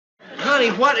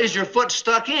Honey, what is your foot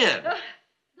stuck in?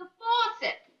 The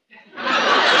faucet.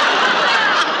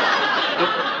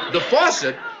 The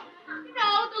faucet? You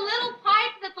know, the little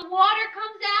pipe that the water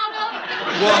comes out of.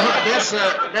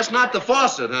 Well, that's not the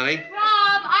faucet, honey. Rob,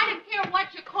 I don't care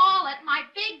what you call it. My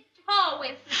big toe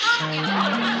is stuck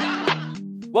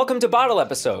in it. Welcome to Bottle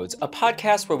Episodes, a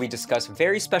podcast where we discuss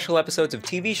very special episodes of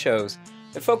TV shows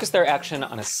that focus their action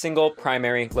on a single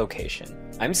primary location.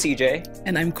 I'm CJ.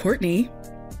 And I'm Courtney.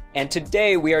 And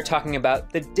today we are talking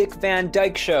about The Dick Van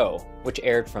Dyke Show, which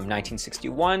aired from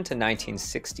 1961 to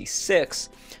 1966.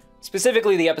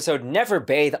 Specifically, the episode Never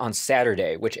Bathe on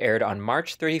Saturday, which aired on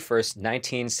March 31st,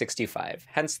 1965.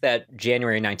 Hence that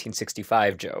January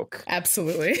 1965 joke.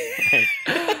 Absolutely.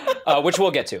 Which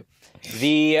we'll get to.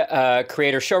 The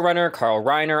creator-showrunner, Carl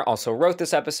Reiner, also wrote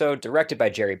this episode, directed by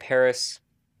Jerry Paris.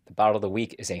 The bottle of the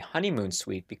week is a honeymoon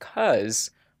suite because,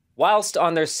 whilst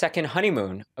on their second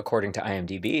honeymoon, according to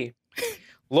IMDb,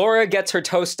 Laura gets her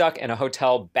toe stuck in a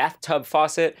hotel bathtub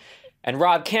faucet, and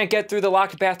Rob can't get through the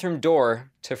locked bathroom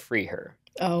door to free her.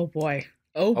 Oh, boy.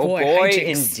 Oh boy,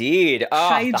 hijinks. Indeed.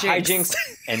 Hijinks. The hijinks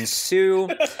ensue.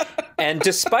 And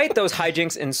despite those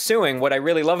hijinks ensuing, what I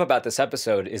really love about this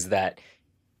episode is that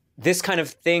this kind of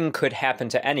thing could happen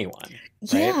to anyone.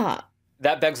 Right? Yeah.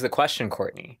 That begs the question,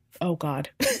 Courtney. Oh, God.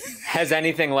 Has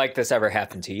anything like this ever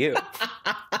happened to you?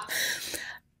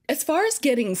 As far as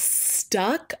getting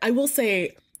stuck, I will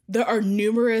say there are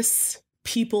numerous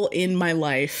people in my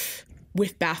life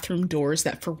with bathroom doors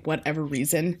that for whatever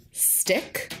reason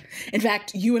stick. In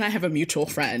fact, you and I have a mutual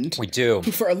friend. We do.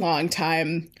 Who for a long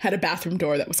time had a bathroom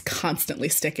door that was constantly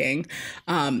sticking.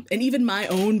 And even my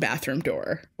own bathroom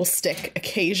door will stick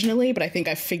occasionally, but I think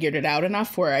I've figured it out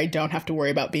enough where I don't have to worry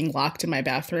about being locked in my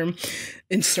bathroom.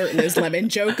 Insert Liz Lemon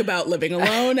joke about living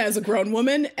alone as a grown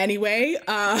woman. Anyway,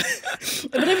 but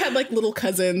I've had like little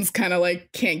cousins kind of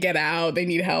like can't get out. They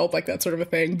need help, like that sort of a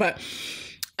thing. But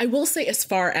I will say, as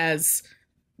far as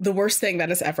the worst thing that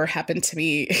has ever happened to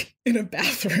me in a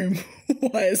bathroom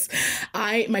was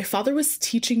my father was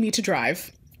teaching me to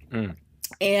drive.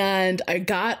 And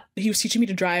he was teaching me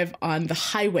to drive on the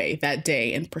highway that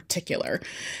day in particular.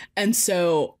 And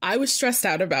so I was stressed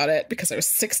out about it because I was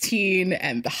 16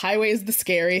 and the highway is the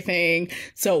scary thing.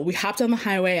 So we hopped on the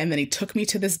highway and then he took me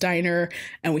to this diner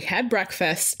and we had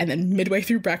breakfast. And then midway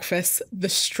through breakfast, the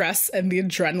stress and the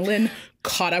adrenaline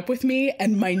caught up with me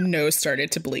and my nose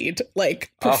started to bleed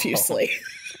like profusely. Oh.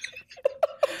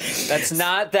 That's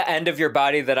not the end of your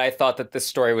body that I thought that this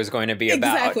story was going to be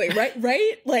about. Exactly,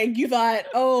 right? Like you thought,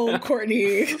 oh,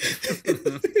 Courtney,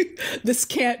 this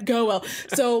can't go well.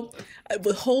 So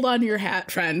hold on to your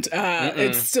hat, friend.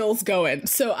 It's still going.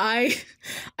 So I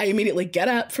immediately get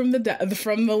up from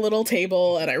the little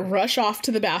table and I rush off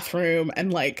to the bathroom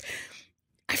and like,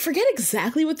 I forget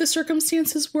exactly what the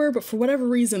circumstances were, but for whatever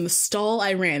reason, the stall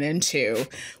I ran into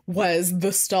was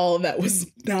the stall that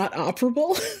was not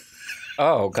operable.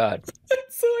 Oh, God.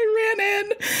 So I ran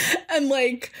in and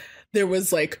like there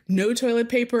was like no toilet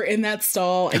paper in that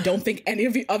stall. I don't think any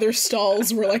of the other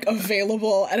stalls were like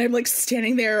available. And I'm like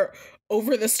standing there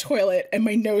over this toilet and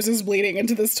my nose is bleeding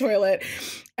into this toilet.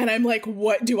 And I'm like,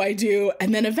 what do I do?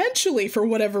 And then eventually, for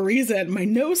whatever reason, my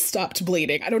nose stopped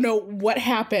bleeding. I don't know what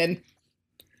happened.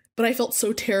 But I felt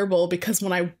so terrible because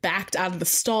when I backed out of the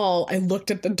stall, I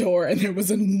looked at the door and there was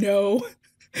a no.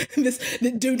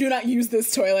 Do not use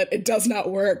this toilet. It does not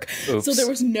work. Oops. So there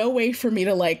was no way for me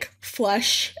to like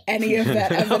flush any of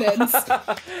that evidence.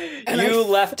 And you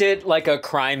left it like a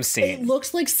crime scene. It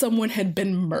looked like someone had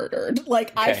been murdered.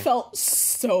 Like I felt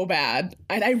so bad.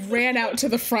 And I ran out to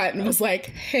the front and was like,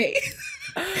 hey,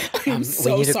 I'm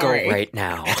so we need sorry. to go right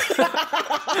now.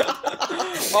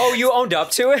 Oh, you owned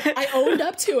up to it? I owned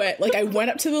up to it. Like I went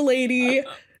up to the lady.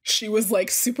 She was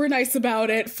like super nice about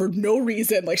it for no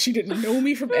reason. Like she didn't know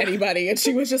me from anybody. And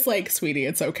she was just like, sweetie,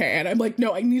 it's okay. And I'm like,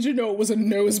 no, I need to know it was a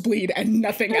nosebleed and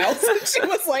nothing else. And she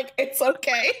was like, it's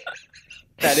okay.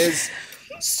 That is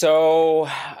so,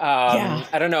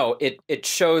 I don't know. It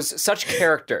shows such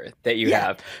character that you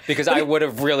have because I would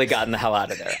have really gotten the hell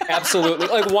out of there. Absolutely.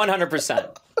 Like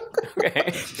 100%.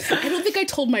 Okay. I don't think I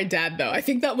told my dad though. I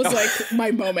think that was like my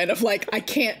moment of like, I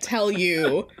can't tell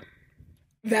you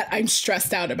that I'm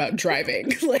stressed out about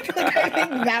driving. like I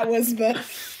think that was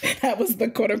the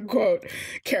quote unquote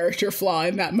character flaw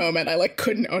in that moment. I like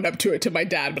couldn't own up to it to my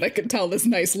dad, but I could tell this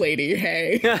nice lady,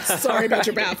 hey, sorry about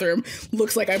your bathroom.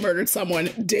 Looks like I murdered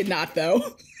someone. Did not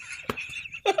though.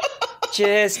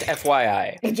 Just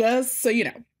FYI. Just so you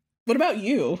know. What about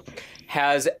you?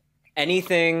 Has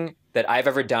anything that I've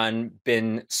ever done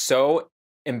been so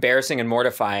embarrassing and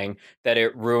mortifying that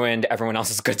it ruined everyone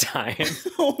else's good time?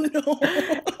 Oh, no.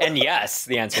 And yes,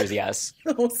 the answer is yes.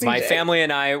 Oh, My CJ. family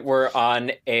and I were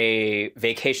on a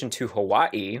vacation to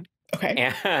Hawaii.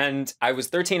 Okay. And I was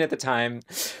 13 at the time.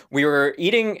 We were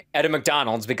eating at a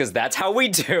McDonald's because that's how we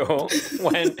do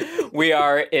when we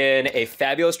are in a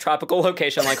fabulous tropical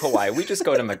location like Hawaii. We just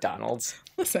go to McDonald's.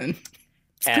 Listen.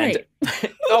 It's And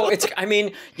great. I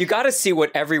mean, you got to see what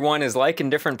everyone is like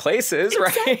in different places,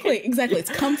 right? Exactly.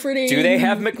 It's comforting. Do they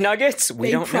have McNuggets? We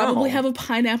They don't probably know. have a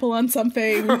pineapple on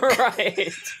something. Right.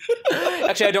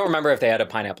 Actually, I don't remember if they had a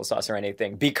pineapple sauce or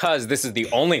anything because this is the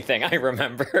only thing I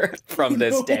remember from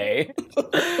this day.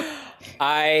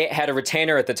 I had a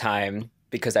retainer at the time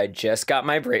because I just got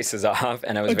my braces off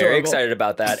and I was very Adorable. excited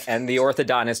about that. And the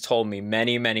orthodontist told me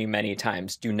many, many, many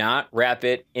times, do not wrap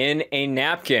it in a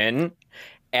napkin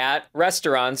at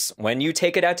restaurants when you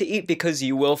take it out to eat because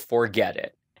you will forget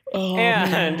it. Oh,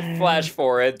 And man. flash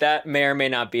forward, that may or may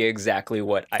not be exactly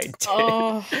what I did.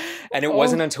 Oh, And it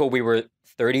wasn't until we were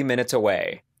 30 minutes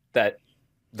away that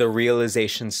the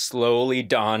realization slowly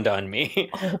dawned on me.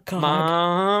 oh God.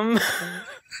 Mom.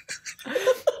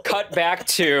 Cut back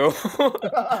to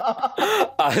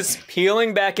us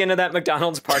peeling back into that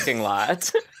McDonald's parking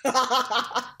lot.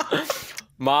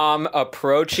 Mom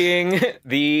approaching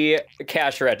the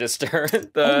cash register,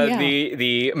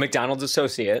 the McDonald's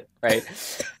associate, right?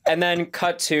 And then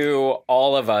cut to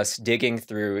all of us digging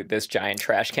through this giant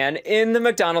trash can in the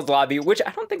McDonald's lobby, which I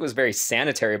don't think was very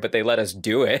sanitary, but they let us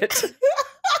do it.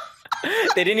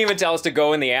 They didn't even tell us to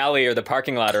go in the alley or the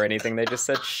parking lot or anything. They just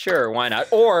said, sure, why not?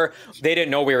 Or they didn't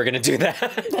know we were going to do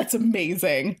that. That's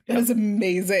amazing. That is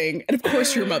amazing. And of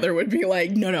course your mother would be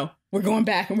like, no, we're going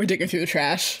back and we're digging through the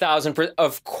trash. 1,000%.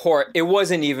 Of course. It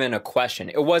wasn't even a question.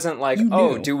 It wasn't like, You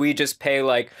oh, knew. do we just pay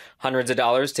like hundreds of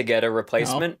dollars to get a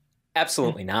replacement?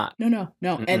 Absolutely not. No.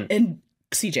 And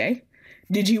CJ,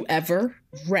 did you ever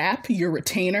wrap your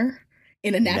retainer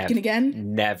in a napkin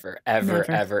again? Never, ever,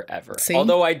 Never. ever. See?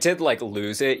 Although I did like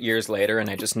lose it years later and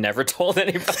I just never told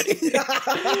anybody.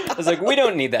 I was like, we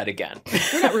don't need that again.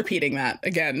 We're not repeating that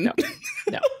again.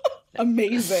 No.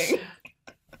 Amazing.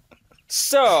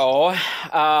 So,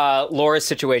 Laura's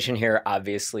situation here,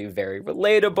 obviously very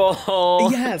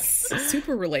relatable. Yes.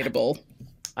 Super relatable.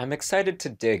 I'm excited to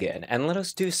dig in, and let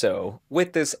us do so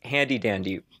with this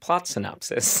handy-dandy plot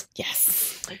synopsis.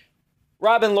 Yes.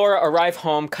 Rob and Laura arrive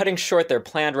home, cutting short their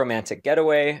planned romantic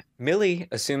getaway. Millie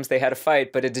assumes they had a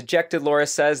fight, but a dejected Laura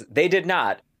says they did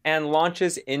not, and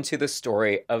launches into the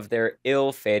story of their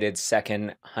ill-fated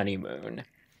second honeymoon.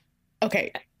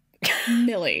 Okay.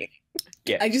 Millie.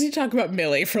 Yeah. I just need to talk about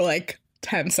Millie for like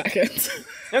 10 seconds.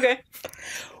 Okay.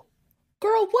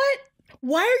 Girl, what?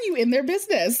 Why are you in their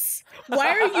business? Why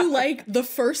are you like, the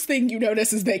first thing you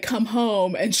notice is they come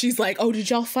home and she's like, oh, did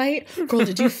y'all fight? Girl,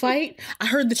 did you fight? I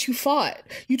heard that you fought.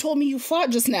 You told me you fought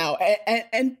just now.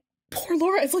 And poor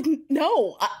Laura is like,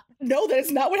 no, that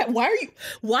is not what happened.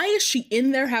 Why is she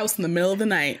in their house in the middle of the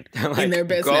night Like, in their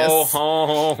business? go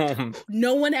home.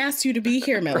 No one asked you to be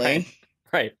here, Millie.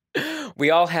 Right.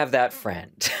 We all have that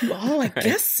friend. Oh, I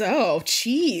guess so.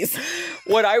 Jeez.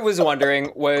 What I was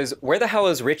wondering was, where the hell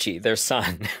is Richie, their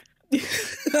son? So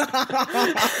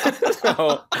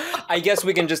I guess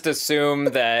we can just assume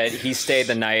that he stayed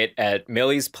the night at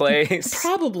Millie's place.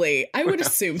 Probably. I would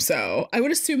assume so. I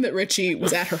would assume that Richie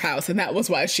was at her house and that was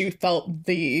why she felt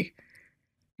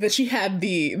that she had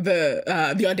the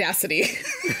audacity.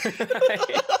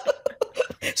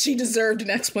 She deserved an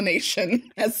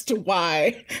explanation as to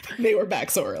why they were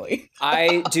back so early.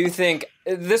 I do think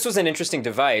this was an interesting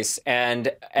device,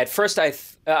 and at first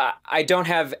I don't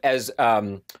have as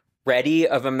ready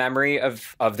of a memory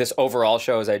of this overall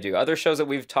show as I do other shows that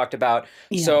we've talked about.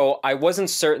 Yeah. So I wasn't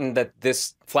certain that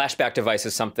this flashback device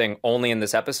is something only in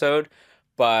this episode,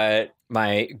 but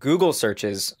my Google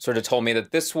searches sort of told me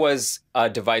that this was a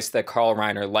device that Carl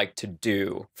Reiner liked to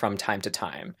do from time to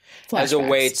time as a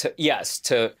way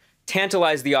to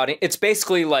tantalize the audience. It's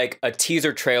basically like a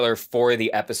teaser trailer for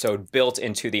the episode built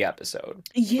into the episode.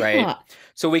 Yeah. Right?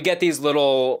 So we get these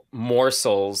little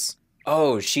morsels.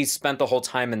 Oh, she spent the whole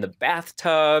time in the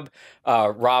bathtub.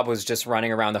 Rob was just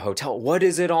running around the hotel. What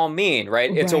does it all mean, right?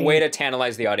 It's a way to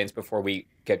tantalize the audience before we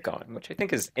get going, which I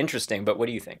think is interesting. But what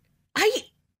do you think?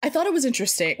 I thought it was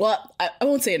interesting. Well, I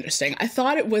won't say interesting. I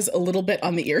thought it was a little bit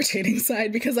on the irritating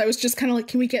side because I was just kind of like,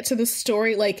 can we get to the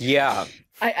story? Like, yeah.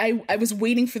 I was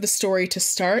waiting for the story to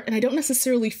start, and I don't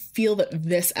necessarily feel that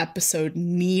this episode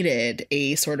needed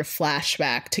a sort of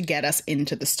flashback to get us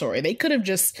into the story. They could have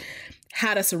just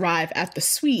had us arrive at the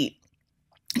suite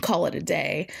call it a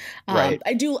day. Right.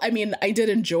 I did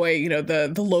enjoy,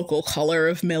 the local color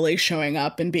of Millie showing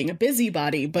up and being a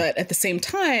busybody, but at the same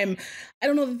time, I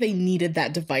don't know that they needed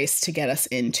that device to get us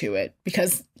into it,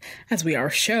 because as we are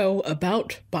a show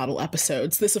about bottle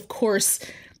episodes, this of course,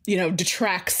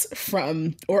 detracts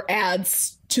from or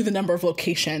adds to the number of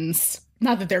locations.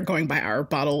 Not that they're going by our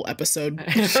bottle episode.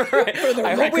 Right.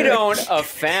 I hope we don't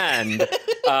offend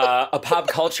a pop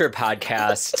culture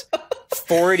podcast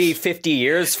 40, 50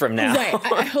 years from now. Right.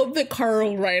 I hope that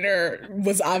Carl Reiner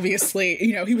was obviously,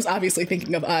 he was obviously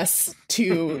thinking of us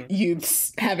two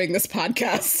youths having this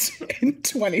podcast in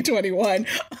 2021.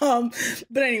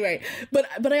 But anyway,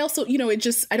 but I also,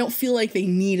 I don't feel like they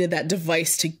needed that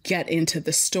device to get into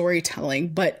the storytelling.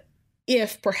 But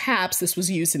if perhaps this was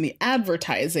used in the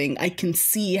advertising, I can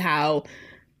see how,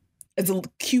 as a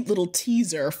cute little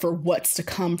teaser for what's to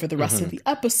come for the rest of the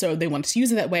episode, they want to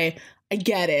use it that way. I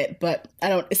get it, but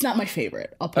it's not my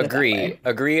favorite. I'll put it that way.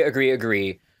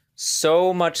 Agree.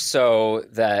 So much so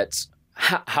that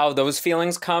how those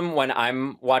feelings come when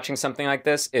I'm watching something like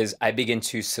this is I begin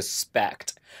to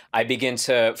suspect. I begin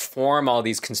to form all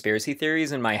these conspiracy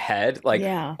theories in my head. Like,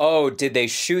 oh, did they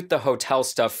shoot the hotel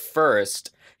stuff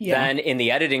first? Yeah. Then in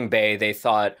the editing bay, they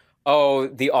thought, oh,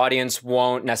 the audience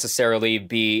won't necessarily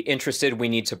be interested. We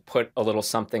need to put a little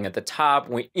something at the top.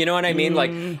 You know what I mean?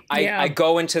 I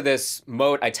go into this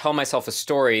mode. I tell myself a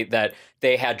story that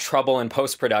they had trouble in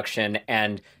post-production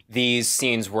and these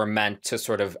scenes were meant to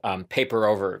sort of paper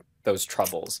over those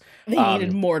troubles. They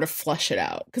needed more to flesh it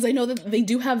out. Because I know that they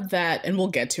do have that, and we'll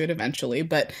get to it eventually,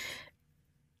 but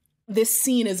this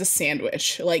scene is a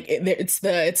sandwich. Like it's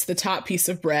the top piece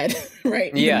of bread,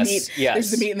 right? Yes.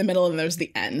 There's the meat in the middle and there's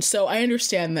the end. So I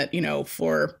understand that,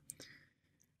 for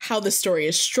how the story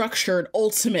is structured,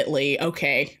 ultimately,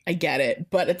 okay, I get it.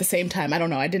 But at the same time, I don't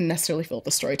know. I didn't necessarily feel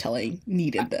the storytelling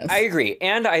needed this. I agree.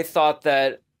 And I thought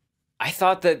that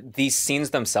these scenes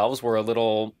themselves were a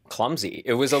little clumsy.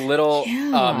 It was a little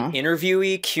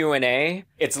interviewee Q&A.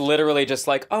 It's literally just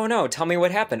like, oh no, tell me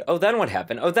what happened. Oh, then what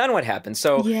happened? Oh, then what happened?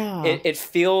 So it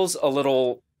feels a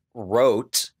little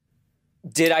rote.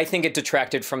 Did I think it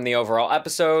detracted from the overall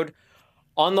episode?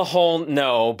 On the whole,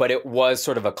 no, but it was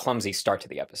sort of a clumsy start to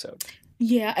the episode.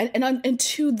 Yeah, and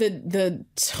too, the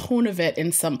tone of it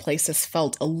in some places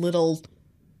felt a little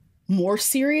more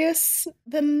serious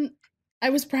than I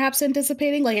was perhaps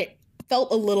anticipating. Like, it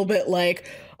felt a little bit like,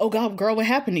 oh God, girl, what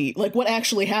happened to you? Like, what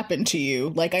actually happened to you?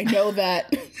 Like, I know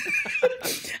that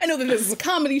this is a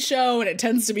comedy show and it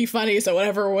tends to be funny. So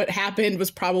what happened was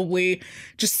probably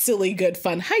just silly, good,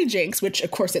 fun hijinks, which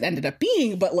of course it ended up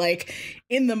being. But like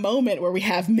in the moment where we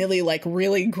have Millie like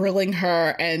really grilling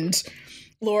her and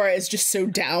Laura is just so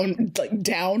down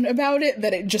about it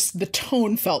that the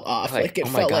tone felt off. Like it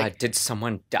felt like, did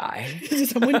someone die? Did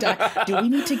someone die? Do we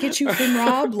need to get you from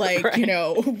Rob? Like,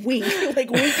 right. Wink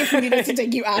if we need us to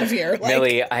take you out of here. Like,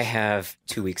 Millie, I have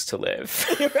 2 weeks to live.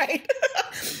 Right.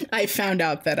 I found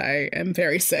out that I am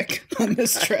very sick on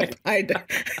this trip.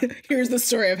 Here's the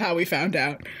story of how we found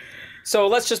out. So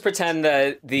let's just pretend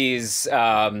that this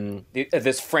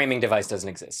framing device doesn't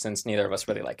exist, since neither of us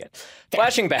really like it.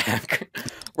 Flashing back,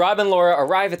 Rob and Laura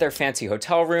arrive at their fancy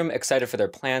hotel room, excited for their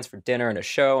plans for dinner and a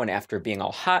show, and after being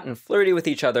all hot and flirty with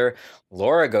each other,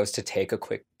 Laura goes to take a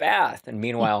quick bath. And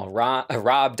meanwhile,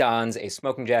 Rob dons a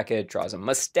smoking jacket, draws a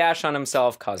mustache on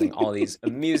himself, causing all these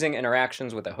amusing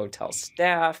interactions with the hotel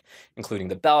staff, including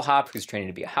the bellhop, who's training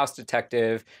to be a house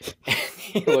detective. And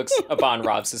he looks upon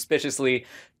Rob suspiciously,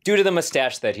 due to the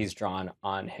mustache that he's drawn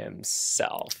on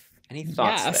himself. Any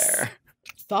thoughts there?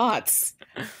 Thoughts.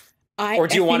 Or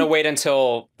do you want to wait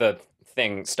until the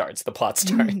thing starts, the plot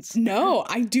starts? No,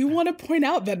 I do want to point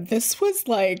out that this was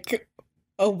like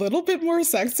a little bit more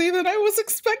sexy than I was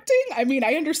expecting. I mean,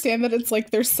 I understand that it's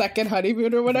like their second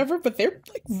honeymoon or whatever, but they're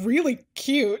like really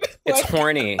cute. It's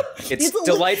horny. It's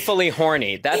delightfully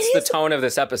horny. That's the tone of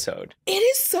this episode. It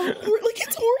is so like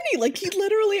it's horny. Like he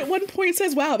literally at one point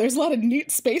says, "Wow, there's a lot of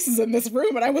neat spaces in this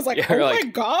room," and I was like, "Oh my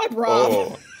God, Rob."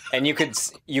 Oh. And you could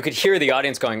hear the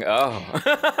audience going, "Oh."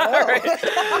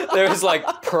 Right? There was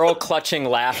like pearl clutching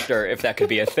laughter, if that could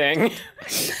be a thing.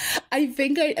 I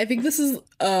think this is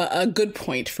a good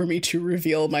point for me to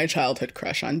reveal my childhood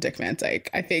crush on Dick Van Dyke.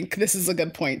 I think this is a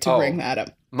good point to bring that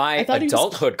up. My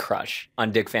adulthood crush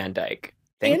on Dick Van Dyke.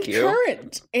 Thank you.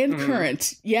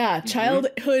 Current. Yeah,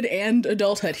 childhood and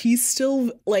adulthood. He's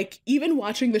still like, even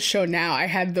watching the show now, I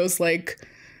had those like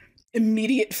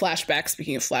immediate flashbacks,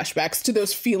 speaking of flashbacks, to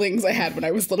those feelings I had when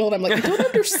I was little. And I'm like, I don't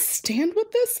understand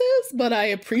what this is, but I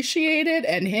appreciate it.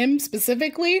 And him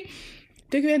specifically,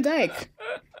 Dick Van Dyke.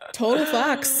 Total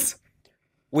fox.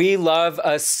 We love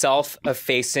a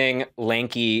self-effacing,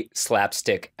 lanky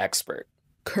slapstick expert.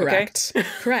 Correct. Okay?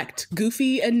 Correct.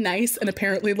 Goofy and nice and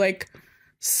apparently like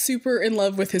super in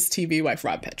love with his TV wife,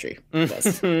 Rob Petrie. Of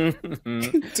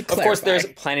course, there's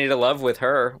plenty to love with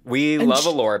her. We love a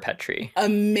Laura Petrie.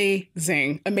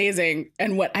 Amazing. Amazing.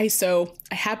 And I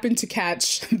happened to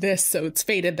catch this, so it's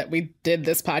fated that we did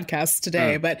this podcast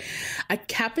today, but I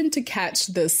happened to catch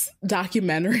this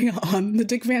documentary on the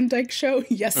Dick Van Dyke Show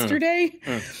yesterday,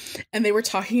 and they were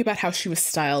talking about how she was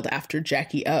styled after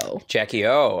Jackie O. Jackie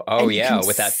O. Oh, yeah,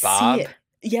 with that bob.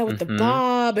 Yeah, with the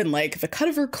bob and like the cut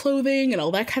of her clothing and all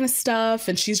that kind of stuff.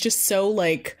 And she's just so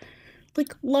like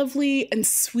lovely and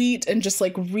sweet and just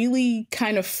like really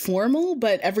kind of formal.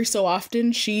 But every so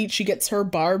often she gets her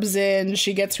barbs in,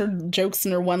 she gets her jokes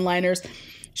and her one-liners.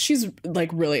 She's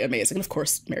like really amazing. And of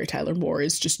course, Mary Tyler Moore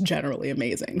is just generally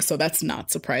amazing. So that's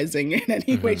not surprising in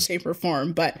any way, shape, or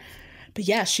form. But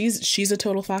yeah, she's a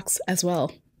total fox as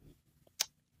well.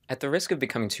 At the risk of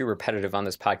becoming too repetitive on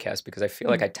this podcast, because I feel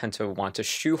like I tend to want to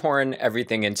shoehorn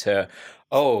everything into,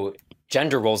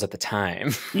 gender roles at the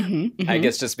time. I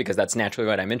guess just because that's naturally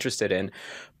what I'm interested in.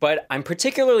 But I'm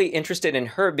particularly interested in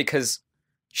her because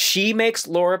she makes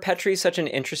Laura Petrie such an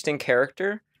interesting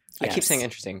character. Yes. I keep saying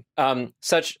interesting.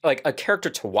 Such like a character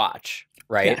to watch,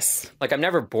 right? Yes. Like I'm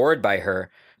never bored by her,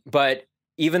 but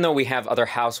even though we have other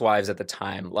housewives at the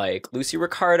time, like Lucy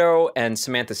Ricardo and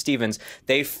Samantha Stevens,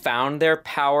 they found their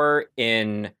power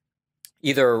in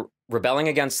either rebelling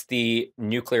against the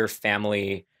nuclear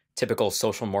family typical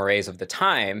social mores of the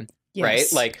time, right?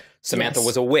 Like Samantha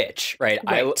was a witch, right?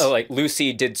 Like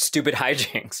Lucy did stupid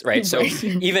hijinks, right? So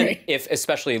even if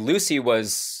especially Lucy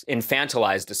was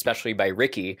infantilized, especially by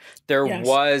Ricky, there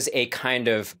was a kind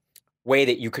of way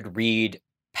that you could read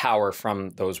power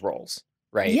from those roles.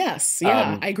 Right. Yes.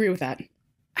 Yeah, I agree with that.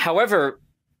 However,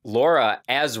 Laura,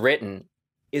 as written,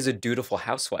 is a dutiful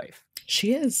housewife.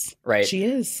 She is. Right. She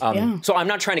is. So I'm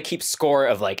not trying to keep score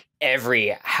of like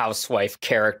every housewife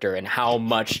character and how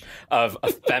much of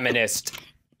a feminist,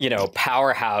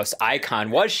 powerhouse icon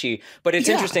was she. But it's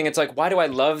interesting. It's like, why do I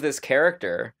love this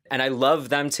character? And I love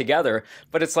them together.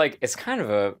 But it's like, it's kind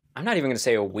of I'm not even going to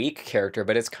say a weak character,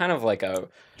 but it's kind of like a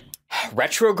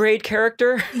retrograde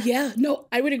character. Yeah, no,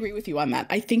 I would agree with you on that.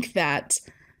 I think that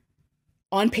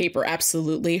on paper,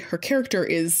 absolutely, her character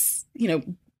is,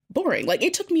 boring. Like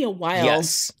it took me a while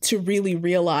to really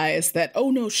realize that,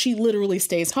 oh no, she literally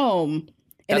stays home.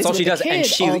 And that's all she does. And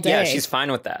she's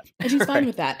fine with that. And she's fine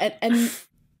with that. And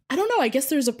I don't know, I guess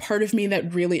there's a part of me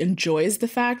that really enjoys the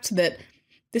fact that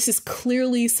this is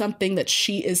clearly something that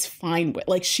she is fine with.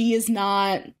 Like she is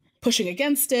not pushing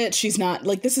against it. She's not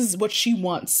like, this is what she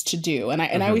wants to do. And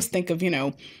I always think of,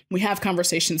 we have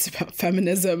conversations about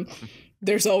feminism.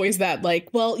 There's always that like,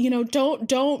 well,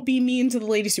 don't be mean to the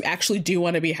ladies who actually do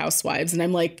want to be housewives. And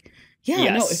I'm like,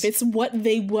 no, if it's what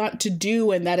they want to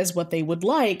do and that is what they would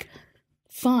like,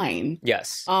 fine.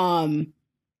 Yes.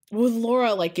 With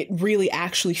Laura, like it really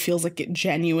actually feels like it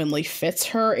genuinely fits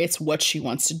her. It's what she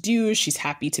wants to do. She's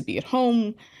happy to be at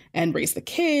home and raise the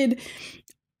kid.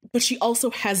 But she also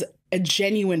has a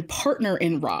genuine partner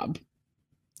in Rob.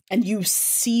 And you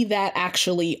see that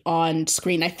actually on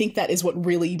screen. I think that is what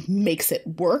really makes it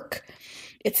work.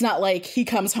 It's not like he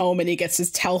comes home and he gets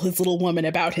to tell his little woman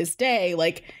about his day.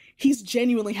 Like he's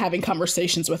genuinely having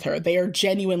conversations with her. They are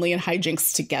genuinely in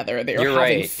hijinks together. They're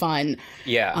having fun.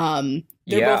 Yeah.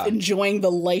 They're both enjoying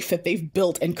the life that they've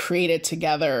built and created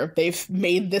together. They've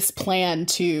made this plan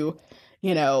to,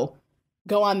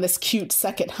 go on this cute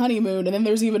second honeymoon. And then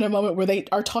there's even a moment where they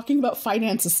are talking about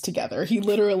finances together. He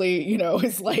literally,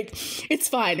 is like, it's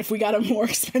fine if we got a more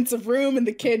expensive room and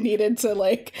the kid needed to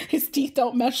like, his teeth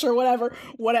don't mesh or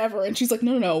whatever. And she's like,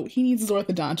 no, he needs his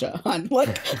orthodontia, hon.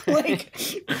 Like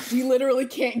we literally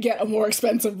can't get a more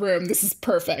expensive room. This is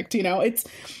perfect.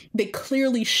 They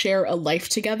clearly share a life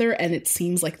together and it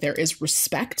seems like there is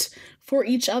respect for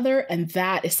each other. And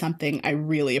that is something I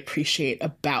really appreciate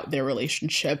about their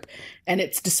relationship. And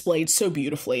it's displayed so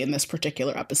beautifully in this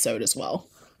particular episode as well.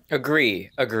 Agree.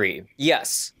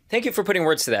 Yes. Thank you for putting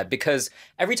words to that, because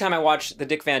every time I watch the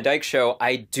Dick Van Dyke Show,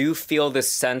 I do feel this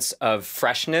sense of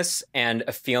freshness and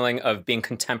a feeling of being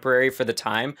contemporary for the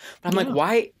time. But I'm like,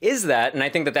 why is that? And I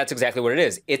think that that's exactly what it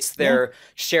is. It's their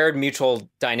shared mutual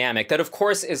dynamic that, of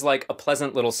course, is like a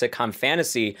pleasant little sitcom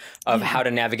fantasy of how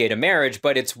to navigate a marriage,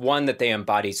 but it's one that they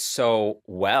embody so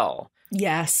well.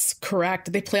 Yes,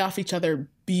 correct. They play off each other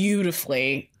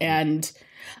beautifully. And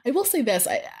I will say this,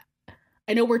 I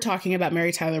I know we're talking about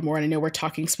Mary Tyler Moore, and I know we're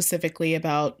talking specifically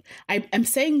about, I'm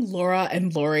saying Laura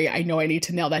and Lori. I know I need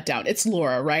to nail that down. It's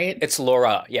Laura, right? It's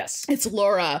Laura, yes. It's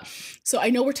Laura. So I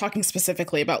know we're talking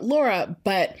specifically about Laura,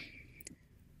 but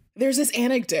there's this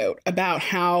anecdote about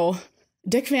how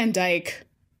Dick Van Dyke,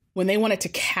 when they wanted to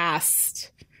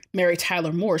cast Mary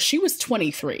Tyler Moore, she was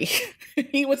 23.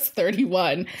 He was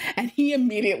 31. And he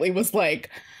immediately was like,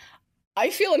 I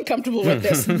feel uncomfortable with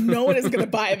this. No one is going to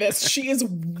buy this. She is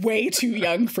way too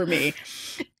young for me.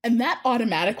 And that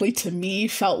automatically to me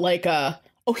felt like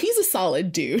he's a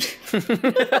solid dude.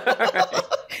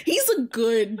 He's a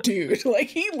good dude. Like,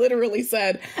 he literally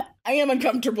said, I am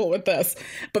uncomfortable with this.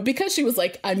 But because she was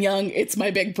like, I'm young, it's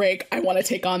my big break, I want to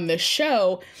take on this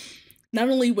show. Not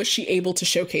only was she able to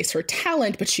showcase her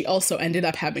talent, but she also ended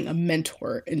up having a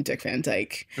mentor in Dick Van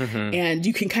Dyke. Mm-hmm. And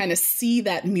you can kind of see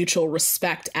that mutual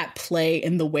respect at play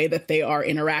in the way that they are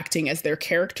interacting as their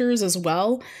characters as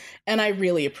well. And I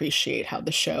really appreciate how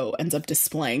the show ends up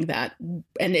displaying that.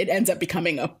 And it ends up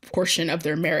becoming a portion of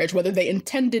their marriage, whether they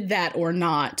intended that or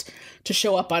not to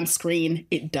show up on screen.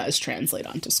 It does translate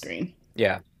onto screen.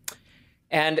 Yeah.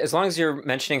 And as long as you're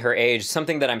mentioning her age,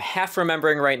 something that I'm half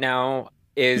remembering right now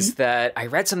is that I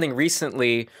read something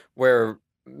recently where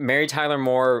Mary Tyler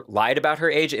Moore lied about her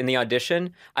age in the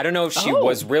audition. I don't know if she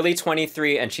was really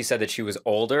 23 and she said that she was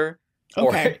older,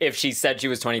 or if she said she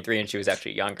was 23 and she was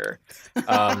actually younger. But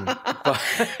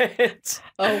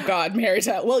oh God, Mary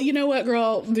Tyler. Well, you know what,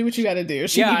 girl? Do what you got to do.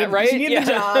 She needed the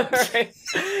job. Right.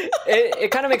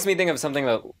 It kind of makes me think of something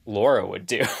that Laura would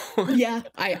do. Yeah,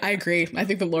 I agree. I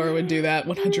think that Laura would do that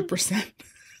 100%.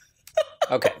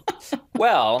 Okay.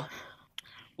 Well,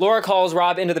 Laura calls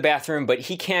Rob into the bathroom, but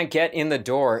he can't get in the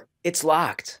door. It's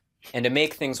locked. And to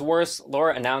make things worse,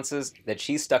 Laura announces that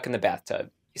she's stuck in the bathtub.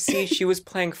 You see, she was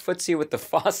playing footsie with the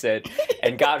faucet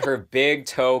and got her big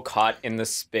toe caught in the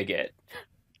spigot.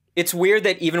 It's weird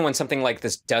that even when something like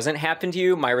this doesn't happen to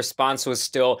you, my response was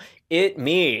still, it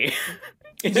me.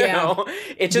 You know?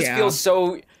 It just feels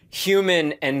so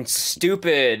human and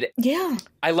stupid. Yeah.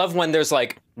 I love when there's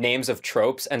like names of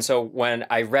tropes. And so when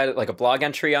I read like a blog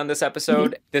entry on this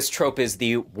episode, this trope is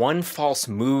the one false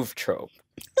move trope,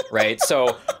 right?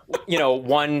 So, you know,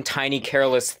 one tiny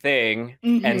careless thing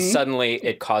and suddenly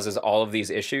it causes all of these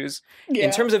issues. Yeah.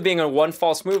 In terms of being a one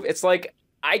false move, it's like,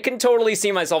 I can totally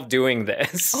see myself doing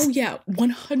this. Oh yeah,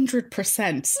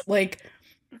 100%. Like,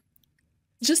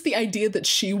 just the idea that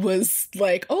she was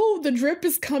like, oh, the drip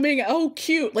is coming. Oh,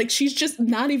 cute. Like, she's just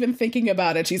not even thinking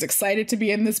about it. She's excited to be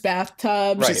in this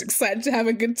bathtub. Right. She's excited to have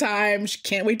a good time. She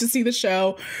can't wait to see the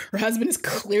show. Her husband is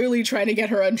clearly trying to get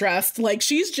her undressed. Like,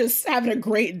 she's just having a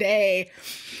great day.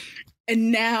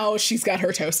 And now she's got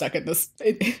her toe stuck in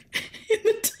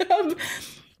the tub.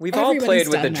 We've all played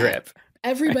with the drip.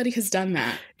 Everybody has done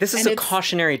that. This is a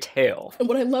cautionary tale.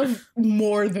 What I love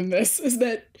more than this is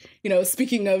that, you know,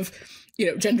 speaking of, you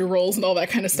know, gender roles and all that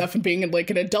kind of stuff and being like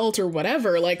an adult or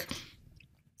whatever, like,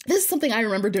 this is something I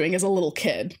remember doing as a little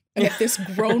kid. And if this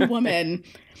grown woman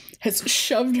has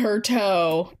shoved her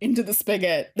toe into the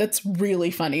spigot, that's really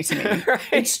funny to me. Right?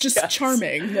 It's just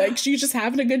charming. Like, she's just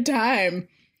having a good time.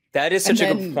 That is such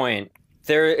a good point.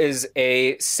 There is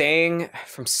a saying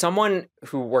from someone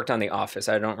who worked on The Office.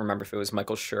 I don't remember if it was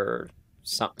Michael Schur or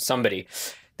somebody.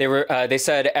 They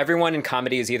said everyone in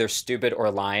comedy is either stupid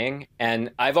or lying. And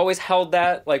I've always held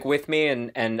that like with me.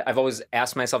 And I've always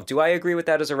asked myself, do I agree with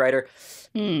that as a writer?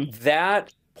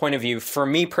 That point of view for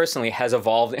me personally has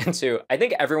evolved into, I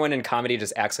think everyone in comedy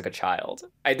just acts like a child.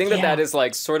 I think that is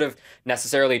like sort of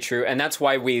necessarily true. And that's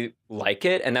why we like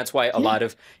it. And that's why a lot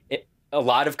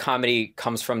of comedy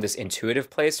comes from this intuitive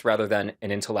place rather than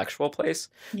an intellectual place.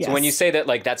 Yes. So when you say that,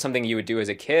 like, that's something you would do as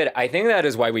a kid, I think that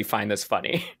is why we find this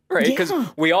funny, right? Because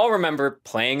we all remember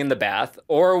playing in the bath,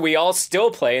 or we all still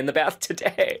play in the bath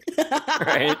today,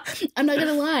 right? I'm not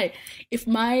gonna lie. If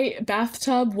my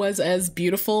bathtub was as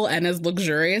beautiful and as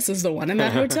luxurious as the one in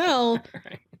that hotel,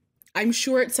 right, I'm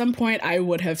sure at some point I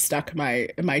would have stuck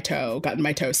gotten my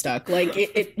toe stuck. Like,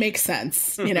 it makes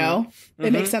sense, you know?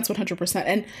 It makes sense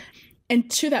 100%. And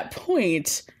to that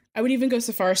point, I would even go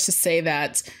so far as to say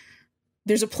that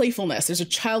there's a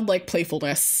childlike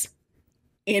playfulness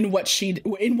in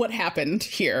what happened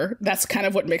here. That's kind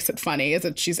of what makes it funny, is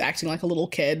that she's acting like a little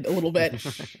kid a little bit.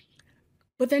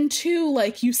 But then too,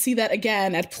 like, you see that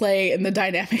again at play in the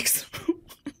dynamics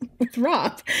with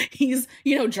Rob. He's,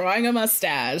 you know, drawing a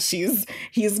mustache.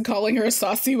 He's calling her a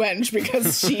saucy wench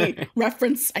because she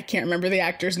referenced, I can't remember the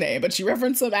actor's name, but she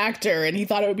referenced some actor, and he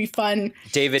thought it would be fun.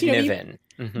 David Niven.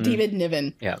 David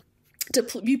Niven. Yeah.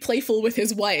 To be playful with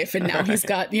his wife, and now he's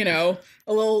got, you know,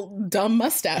 a little dumb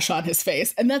mustache on his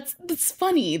face. And that's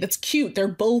funny. That's cute. They're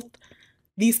both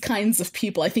these kinds of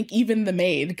people, I think even the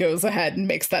maid goes ahead and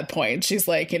makes that point. She's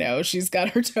like, she's got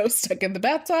her toe stuck in the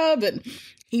bathtub and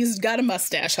he's got a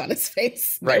mustache on his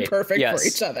face. Right. They're perfect Yes. for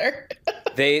each other.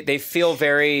 They feel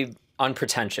very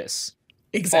unpretentious.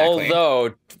 Exactly.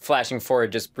 Although, flashing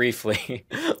forward just briefly,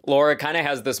 Laura kind of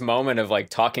has this moment of like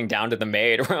talking down to the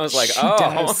maid where I was like, She oh,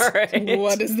 does. all right.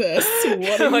 What is this?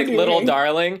 What are Like you little doing?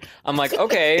 darling. I'm like,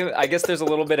 okay, I guess there's a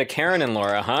little bit of Karen in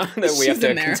Laura, huh? That we have She's to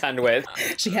in there. contend with.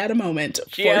 She had a moment.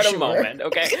 She for had sure. a moment,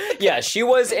 okay? Yeah, she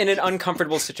was in an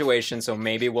uncomfortable situation, so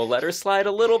maybe we'll let her slide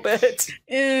a little bit.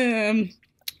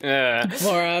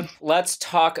 Laura. Let's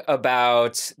talk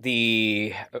about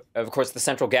of course, the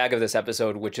central gag of this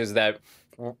episode, which is that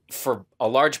for a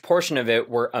large portion of it,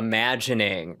 we're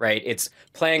imagining, right? It's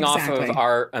playing off Exactly. of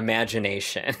our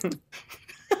imagination.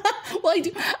 Well,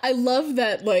 I love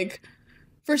that, like,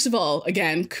 first of all,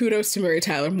 again, kudos to Mary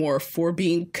Tyler Moore for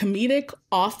being comedic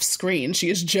off screen. She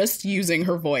is just using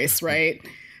her voice, right?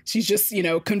 She's just,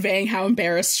 conveying how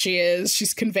embarrassed she is.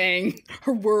 She's conveying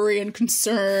her worry and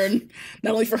concern,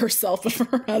 not only for herself, but for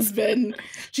her husband.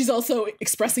 She's also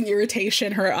expressing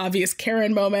irritation, her obvious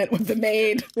Karen moment with the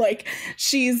maid. Like,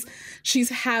 she's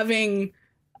having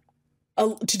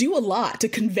to do a lot, to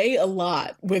convey a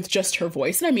lot with just her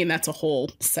voice. And I mean, that's a whole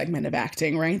segment of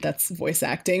acting, right? That's voice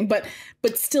acting. But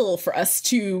still, for us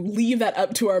to leave that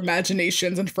up to our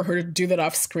imaginations and for her to do that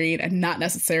off screen and not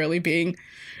necessarily being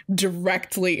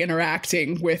directly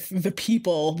interacting with the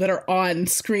people that are on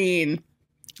screen.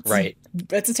 Right.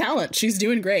 That's a talent. She's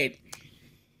doing great.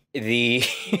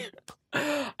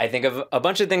 I think of a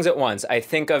bunch of things at once. I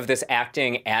think of this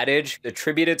acting adage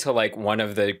attributed to like one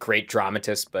of the great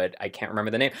dramatists, but I can't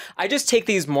remember the name. I just take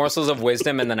these morsels of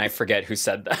wisdom and then I forget who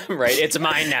said them, right? It's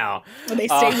mine now. Well, they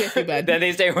stay with you, bud. Then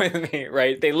they stay with me,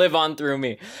 right? They live on through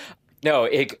me. No,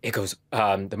 it goes,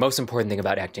 the most important thing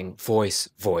about acting, voice,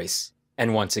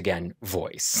 and once again,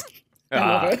 voice. I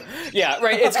love it. Yeah,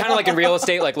 right. It's kind of like in real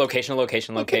estate, like location,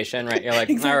 right? You're like,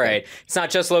 Exactly. all right, it's not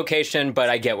just location, but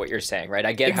I get what you're saying, right?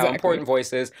 I get how Exactly. important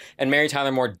voice is. And Mary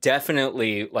Tyler Moore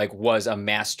definitely like was a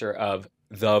master of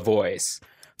the voice.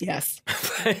 Yes.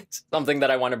 But something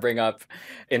that I want to bring up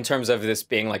in terms of this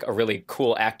being like a really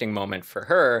cool acting moment for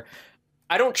her.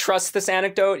 I don't trust this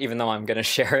anecdote, even though I'm going to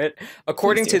share it.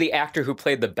 According to the actor who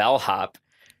played the bellhop,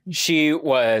 she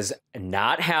was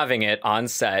not having it on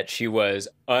set. She was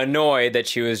annoyed that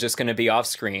she was just going to be off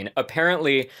screen.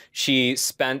 Apparently, she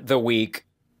spent the week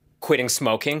quitting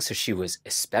smoking, so she was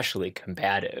especially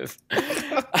combative.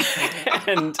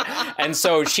 and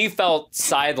so she felt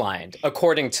sidelined,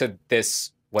 according to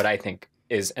this, what I think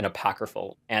is an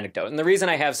apocryphal anecdote. And the reason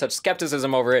I have such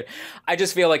skepticism over it, I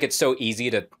just feel like it's so easy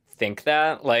to think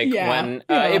that. Like when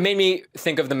it made me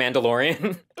think of The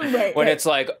Mandalorian, when it's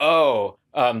like,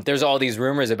 there's all these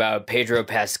rumors about Pedro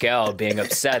Pascal being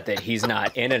upset that he's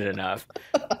not in it enough.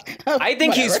 I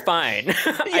think he's fine.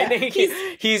 I think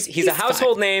he's a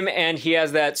household name and he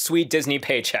has that sweet Disney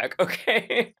paycheck.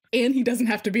 Okay. And he doesn't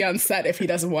have to be on set if he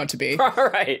doesn't want to be. All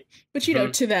right. But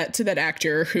to that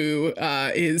actor who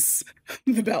was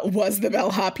the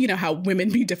bellhop, how women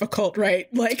be difficult,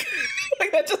 right? Like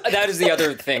that is the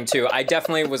other thing too. I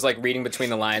definitely was like reading between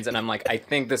the lines and I'm like, I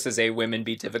think this is a women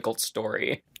be difficult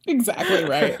story. Exactly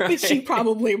right. She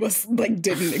probably was like,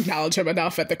 didn't acknowledge him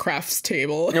enough at the crafts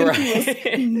table. And Right. he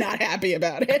was not happy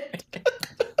about it.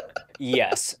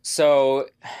 Yes. So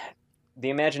the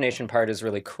imagination part is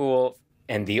really cool.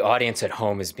 And the audience at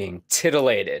home is being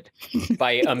titillated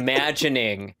by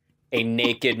imagining a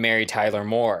naked Mary Tyler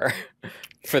Moore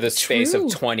for the space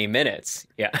of 20 minutes.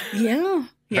 Yeah. Yeah.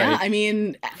 Yeah. Right. I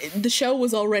mean, the show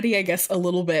was already, I guess, a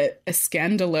little bit a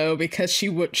scandalo because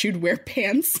she'd wear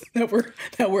pants that were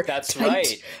That's tight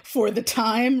right. for the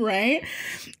time, right?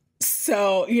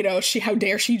 So, how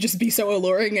dare she just be so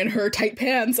alluring in her tight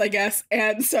pants, I guess.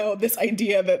 And so this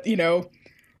idea that,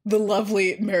 the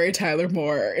lovely Mary Tyler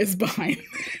Moore is behind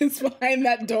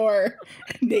that door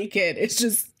naked.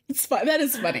 It's fun. That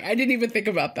is funny. I didn't even think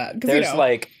about that. There's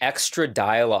like extra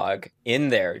dialogue in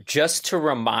there just to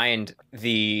remind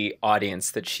the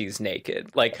audience that she's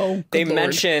naked. Like they Lord.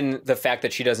 mention the fact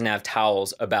that she doesn't have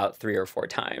towels about 3 or 4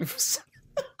 times.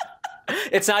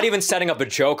 It's not even setting up a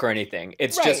joke or anything.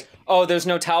 It's just, there's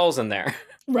no towels in there.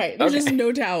 Right. There's just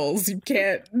no towels. You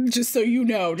can't, just so you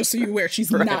wear.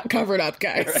 She's not covered up,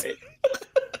 guys.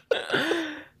 Right.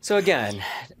 So again,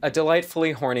 a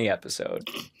delightfully horny episode.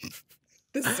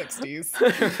 The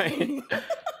 60s. Right.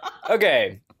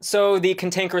 Okay. So the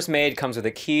cantankerous maid comes with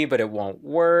a key, but it won't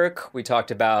work. We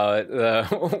talked about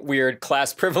the weird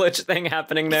class privilege thing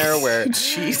happening there where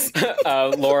Jeez.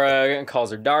 Laura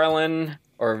calls her darling.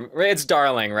 Or it's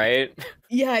darling, right?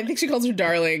 Yeah, I think she calls her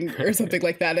darling or something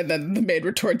like that. And then the maid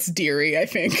retorts dearie, I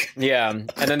think. Yeah. And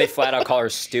then they flat out call her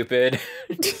stupid.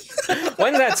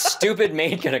 When's that stupid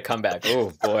maid going to come back?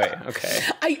 Oh, boy. Okay.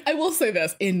 I will say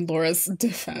this in Laura's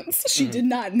defense. She did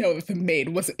not know that the maid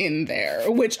was in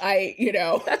there, which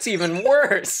That's even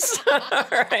worse.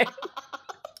 Right.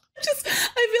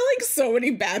 I feel like so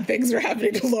many bad things are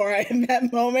happening to Laura in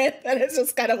that moment that it's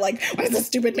just kind of like, when is the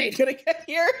stupid maid going to get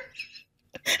here?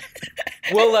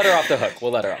 We'll let her off the hook.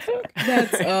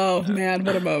 Oh man,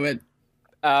 what a moment.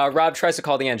 Rob tries to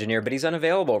call the engineer, but he's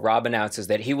unavailable. Rob announces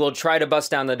that he will try to bust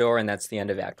down the door, and that's the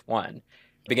end of Act 1.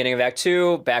 Beginning of Act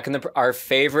 2, back in our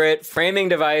favorite framing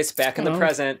device, back in the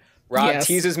present, Rob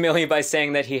teases Millie by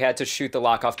saying that he had to shoot the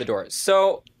lock off the door.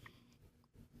 So.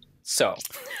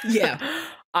 Yeah.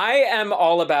 I am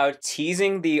all about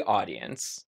teasing the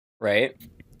audience, right?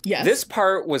 Yes. This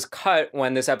part was cut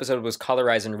when this episode was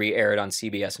colorized and re-aired on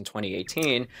CBS in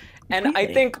 2018. And really?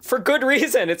 I think for good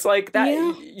reason. It's like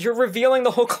that you're revealing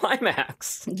the whole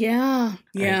climax. Yeah.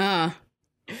 Yeah.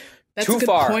 That's Too a good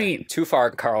far. point. Too far,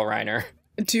 Carl Reiner.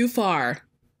 Too far.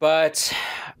 But,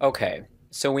 okay.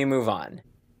 So we move on.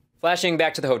 Flashing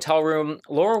back to the hotel room,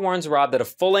 Laura warns Rob that a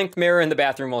full-length mirror in the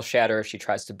bathroom will shatter if she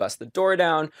tries to bust the door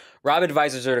down. Rob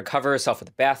advises her to cover herself with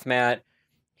a bath mat.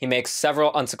 He makes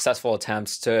several unsuccessful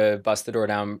attempts to bust the door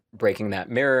down, breaking that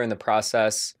mirror in the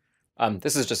process.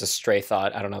 This is just a stray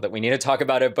thought. I don't know that we need to talk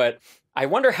about it, but I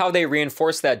wonder how they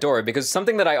reinforce that door, because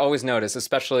something that I always notice,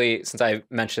 especially since I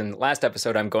mentioned last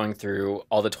episode, I'm going through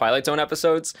all the Twilight Zone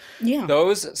episodes. Yeah.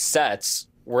 Those sets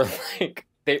were like,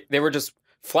 they were just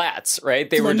flats, right?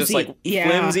 They were just like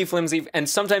flimsy. And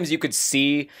sometimes you could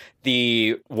see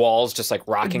the walls just like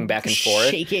rocking back and forth.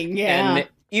 Shaking, yeah. And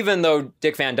even though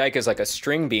Dick Van Dyke is like a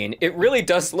string bean, it really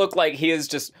does look like he is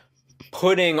just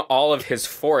putting all of his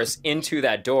force into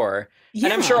that door. Yeah.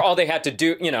 And I'm sure all they had to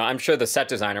do, I'm sure the set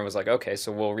designer was like, okay,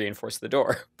 so we'll reinforce the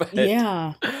door. But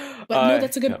no,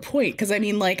 that's a good point. Because I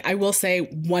mean, like, I will say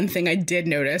one thing I did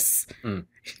notice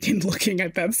in looking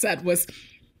at that set was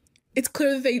it's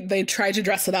clear that they tried to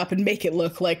dress it up and make it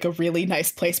look like a really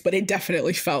nice place, but it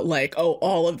definitely felt like, oh,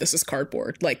 all of this is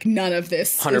cardboard. Like, none of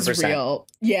this 100%. Is real.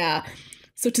 Yeah.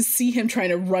 So to see him trying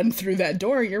to run through that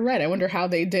door, you're right. I wonder how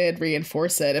they did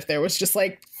reinforce it. If there was just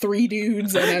like 3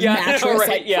 dudes and a mattress propped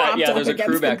up there's a against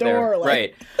crew back the door. There.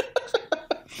 Right.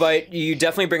 But you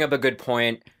definitely bring up a good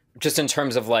point just in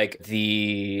terms of like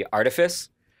the artifice.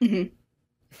 Mm-hmm.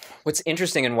 What's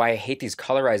interesting and why I hate these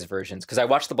colorized versions, because I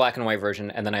watched the black and white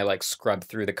version and then I like scrubbed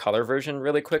through the color version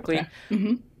really quickly. Okay.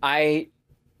 Mm-hmm. I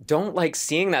don't like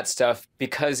seeing that stuff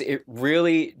because it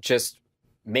really just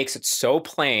makes it so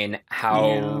plain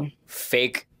how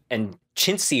fake and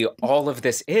chintzy all of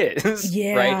this is,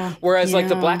 right? Whereas like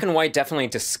the black and white definitely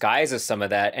disguises some of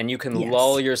that, and you can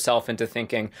lull yourself into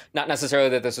thinking not necessarily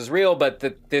that this is real, but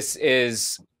that this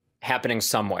is happening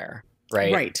somewhere,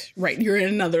 right? Right. You're in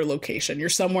another location. You're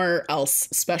somewhere else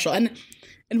special. And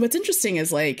what's interesting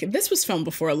is like this was filmed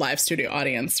before a live studio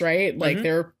audience, right? Like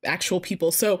there are actual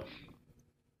people. So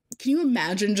can you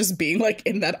imagine just being like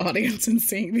in that audience and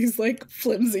seeing these like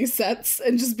flimsy sets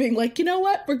and just being like, you know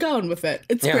what? We're going with it.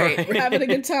 It's great. Right. We're having a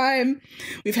good time.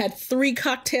 We've had 3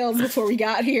 cocktails before we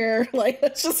got here. Like,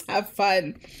 let's just have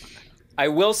fun. I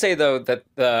will say though that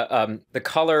the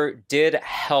color did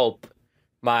help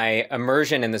my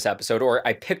immersion in this episode, or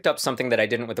I picked up something that I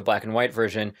didn't with the black and white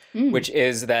version, which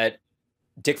is that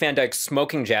Dick Van Dyke's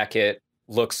smoking jacket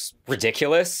looks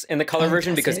ridiculous in the color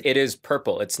version because it is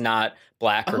purple. It's not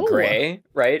black or gray,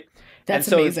 right?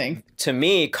 That's amazing. To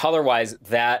me, color-wise,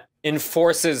 that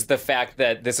enforces the fact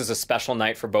that this is a special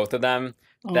night for both of them,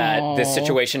 that this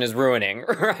situation is ruining,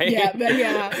 right?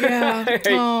 Yeah.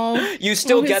 Right? You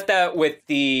still get that with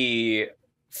the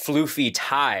floofy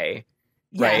tie,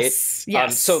 right?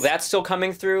 Yes. So that's still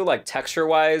coming through, like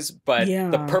texture-wise, but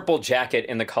the purple jacket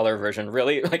in the color version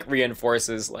really like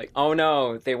reinforces, like, oh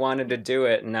no, they wanted to do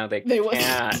it, and now they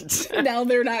can't. Now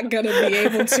they're not gonna be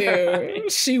able to.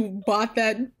 She bought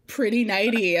that pretty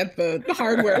nightie at the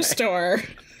hardware store.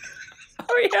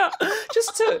 Oh yeah,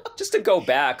 just to go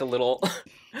back a little.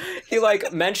 He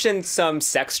like mentioned some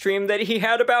sex dream that he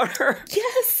had about her.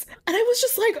 Yes, and I was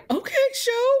just like, okay,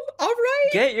 show, all right,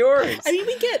 get yours. I mean,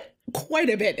 we get quite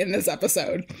a bit in this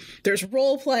episode. There's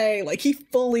role play, like he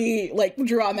fully like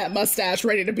drew on that mustache,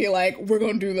 ready to be like, we're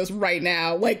gonna do this right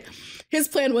now. Like his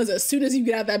plan was, as soon as you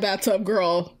get out that bathtub,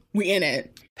 girl, we in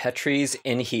it. Petrie's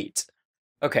in heat.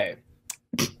 Okay.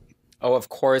 Oh, of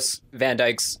course, Van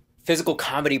Dyke's physical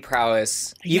comedy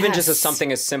prowess, even just as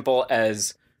something as simple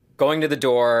as going to the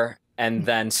door and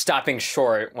then stopping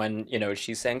short when,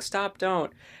 she's saying, stop,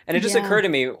 don't. And it just occurred to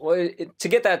me, to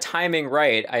get that timing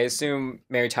right, I assume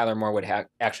Mary Tyler Moore would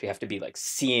actually have to be like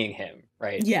seeing him,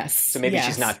 right? Yes. So maybe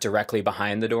she's not directly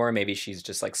behind the door. Maybe she's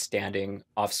just like standing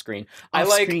off screen. I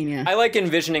like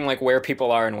envisioning like where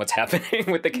people are and what's happening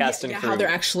with the cast and crew. How they're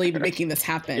actually making this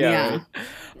happen. Yeah.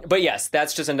 But yes,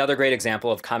 that's just another great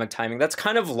example of comic timing that's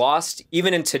kind of lost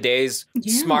even in today's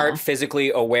smart,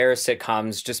 physically aware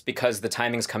sitcoms, just because the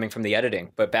timing's coming from the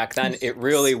editing. But back then, it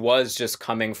really was just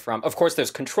coming from, of course, there's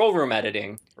control room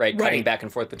editing, right? Cutting back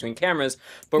and forth between cameras.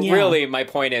 But really, my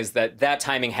point is that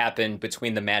timing happened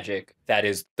between the magic that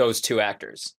is those two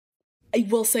actors. I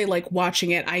will say, like,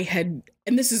 watching it,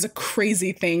 and this is a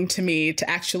crazy thing to me to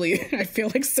actually, I feel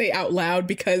like, say out loud,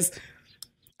 because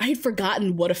I had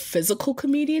forgotten what a physical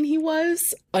comedian he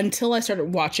was until I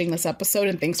started watching this episode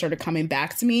and things started coming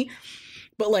back to me.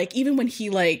 But like, even when he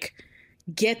like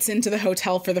gets into the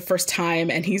hotel for the first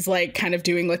time and he's like kind of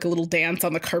doing like a little dance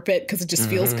on the carpet because it just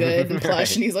feels good and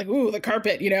plush, and he's like, ooh, the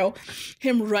carpet,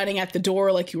 him running at the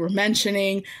door like you were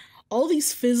mentioning, all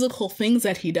these physical things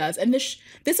that he does. And this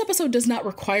episode does not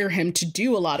require him to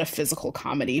do a lot of physical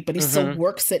comedy, but he still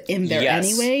works it in there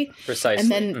anyway. Precisely.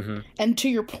 And then, and to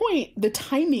your point, the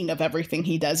timing of everything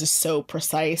he does is so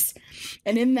precise.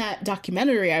 And in that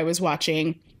documentary I was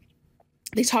watching,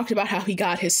 they talked about how he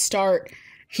got his start.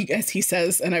 As he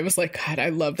says, and I was like, God, I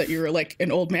love that you're like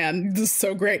an old man. This is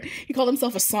so great. He called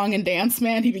himself a song and dance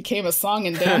man. He became a song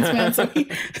and dance man. So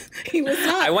he was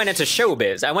not. I went into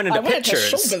showbiz. I went into pictures.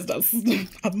 Show business.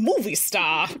 A movie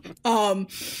star.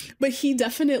 But he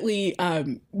definitely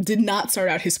did not start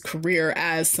out his career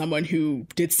as someone who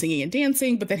did singing and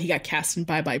dancing, but then he got cast in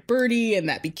Bye Bye Birdie, and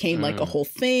that became like a whole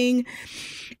thing.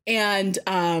 And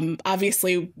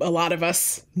obviously, a lot of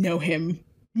us know him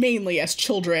mainly as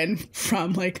children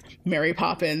from like Mary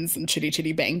Poppins and Chitty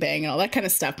Chitty Bang Bang and all that kind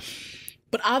of stuff.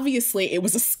 But obviously it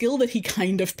was a skill that he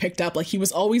kind of picked up. Like, he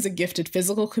was always a gifted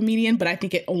physical comedian, but I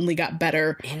think it only got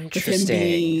better with him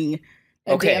being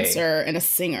a dancer and a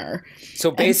singer.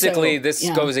 So basically this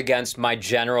goes against my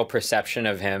general perception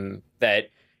of him,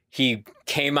 that he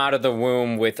came out of the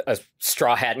womb with a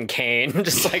straw hat and cane,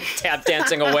 just like tap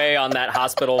dancing away on that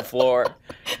hospital floor.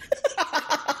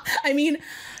 I mean,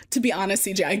 to be honest,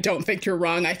 CJ, I don't think you're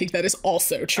wrong. I think that is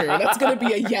also true. That's going to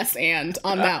be a yes and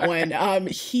on that one.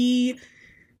 He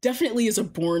definitely is a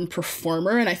born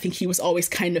performer, and I think he was always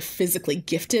kind of physically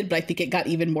gifted, but I think it got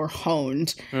even more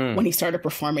honed when he started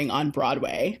performing on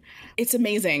Broadway. It's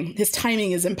amazing. His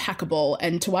timing is impeccable,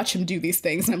 and to watch him do these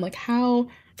things, and I'm like, how...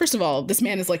 First of all, this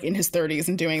man is like in his 30s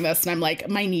and doing this, and I'm like,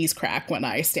 my knees crack when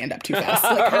I stand up too fast.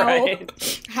 Like,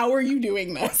 how are you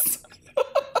doing this?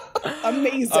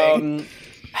 Amazing.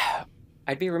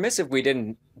 I'd be remiss if we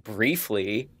didn't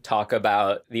briefly talk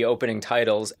about the opening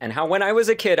titles and how when I was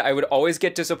a kid, I would always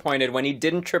get disappointed when he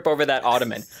didn't trip over that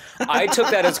ottoman. I took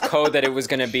that as code that it was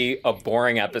going to be a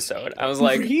boring episode. I was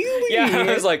like, really? Yeah,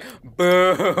 I was like,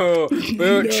 boo,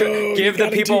 boo, give the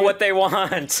people what they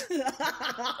want.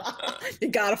 You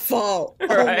gotta fall.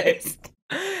 Right.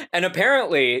 And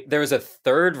apparently there's a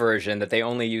third version that they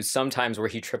only use sometimes where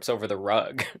he trips over the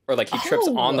rug or like he trips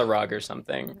on the rug or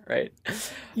something, right?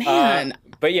 Man.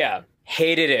 But yeah,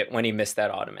 hated it when he missed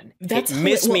that ottoman.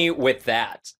 Miss me with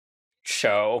that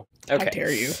show. Okay. How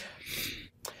dare you?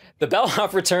 The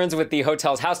bellhop returns with the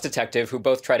hotel's house detective, who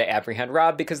both try to apprehend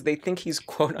Rob because they think he's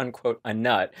quote unquote a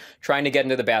nut, trying to get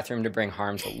into the bathroom to bring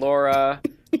harm to Laura.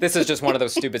 This is just one of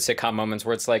those stupid sitcom moments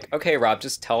where it's like, okay, Rob,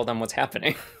 just tell them what's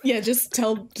happening. Yeah, just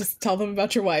tell them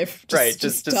about your wife.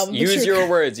 Just tell them use your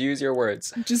words. Use your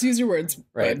words. Just use your words.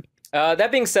 Right.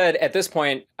 That being said, at this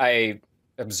point, I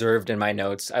observed in my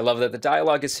notes, I love that the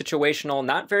dialogue is situational,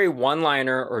 not very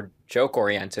one-liner or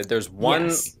joke-oriented. There's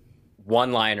one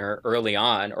one-liner early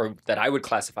on, or that I would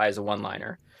classify as a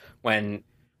one-liner, when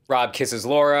Rob kisses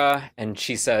Laura and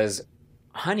she says,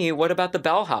 honey, what about the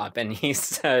bellhop? And he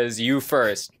says, you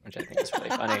first, which I think is really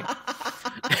funny.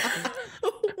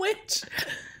 Which,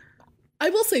 I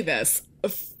will say this,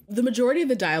 the majority of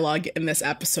the dialogue in this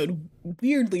episode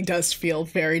weirdly does feel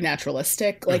very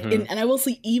naturalistic. Like, and I will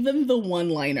say even the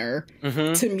one-liner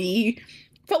to me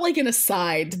felt like an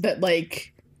aside that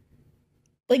like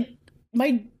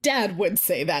my dad would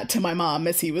say that to my mom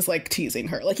as he was like teasing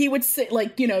her. Like he would say,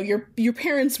 like, you know, your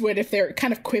parents would, if they're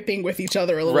kind of quipping with each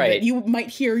other a little bit, you might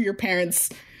hear your parents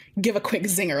give a quick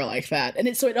zinger like that.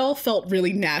 And so it all felt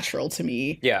really natural to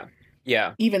me. Yeah.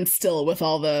 Yeah. Even still, with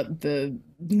all the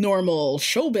normal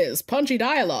showbiz punchy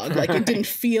dialogue, like it didn't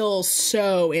feel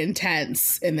so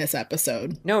intense in this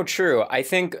episode. No, true. I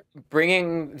think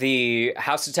bringing the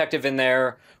house detective in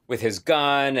there with his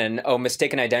gun and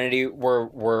mistaken identity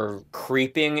were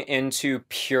creeping into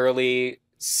purely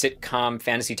sitcom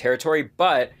fantasy territory.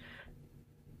 But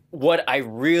what I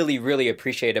really, really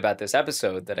appreciate about this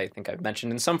episode that I think I've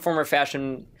mentioned in some form or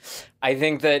fashion, I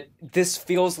think that this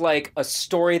feels like a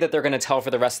story that they're going to tell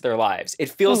for the rest of their lives. It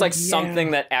feels like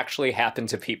something that actually happened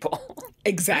to people.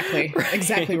 Exactly. Right.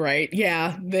 Exactly right.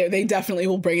 Yeah, they definitely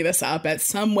will bring this up at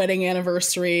some wedding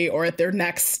anniversary or at their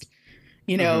next,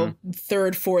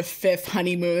 third, fourth, fifth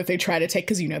honeymoon that they try to take,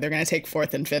 because they're going to take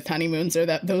fourth and fifth honeymoons or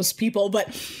those people. But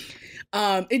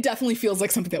it definitely feels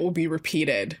like something that will be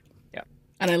repeated. Yeah.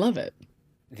 And I love it.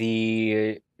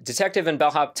 The detective and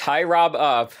bellhop tie Rob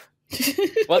up.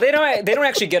 Well, they don't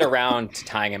actually get around to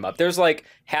tying him up. There's like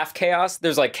half chaos.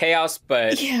 There's like chaos,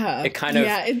 but it kind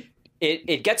of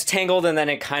it gets tangled and then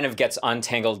it kind of gets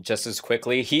untangled just as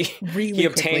quickly. He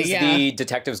obtains the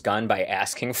detective's gun by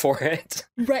asking for it.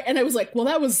 Right, and I was like, well,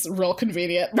 that was real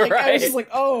convenient. Like, right. I was just like,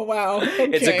 oh wow. Okay.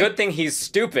 It's a good thing he's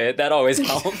stupid. That always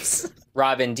helps.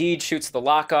 Rob indeed shoots the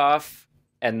lock off.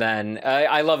 And then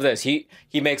I love this. He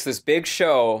makes this big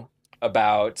show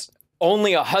about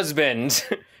only a husband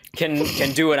can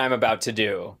do what I'm about to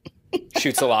do.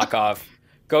 Shoots the lock off,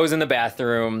 goes in the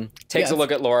bathroom, takes a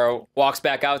look at Laura, walks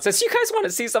back out, says, "You guys want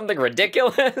to see something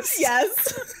ridiculous?"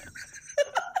 Yes.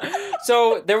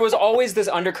 So there was always this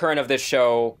undercurrent of this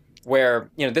show where,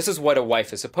 this is what a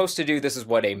wife is supposed to do. This is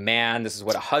what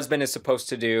a husband is supposed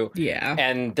to do. Yeah.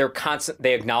 And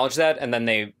they acknowledge that and then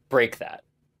they break that.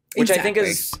 Which I think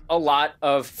is a lot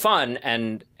of fun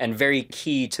and very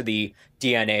key to the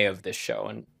DNA of this show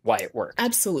and why it works.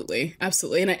 Absolutely.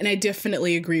 Absolutely. And I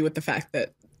definitely agree with the fact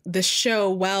that this show,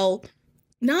 while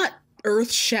not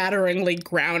earth-shatteringly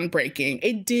groundbreaking,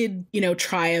 it did,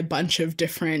 try a bunch of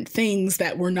different things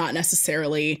that were not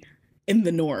necessarily in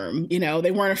the norm.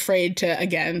 They weren't afraid to,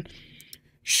 again,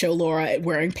 show Laura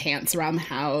wearing pants around the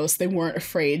house. They weren't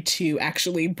afraid to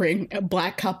actually bring a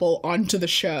black couple onto the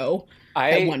show.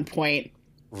 At one point.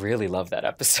 Really love that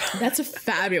episode. That's a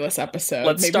fabulous episode.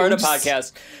 Let's start a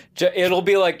podcast. It'll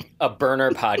be like a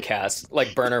burner podcast,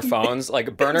 like burner phones, like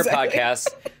a burner podcast.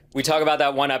 We talk about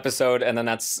that one episode and then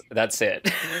that's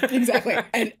it. Exactly.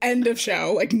 And end of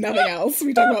show, like nothing else.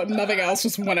 We talk about nothing else,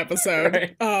 just one episode.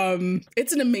 Right.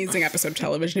 It's an amazing episode of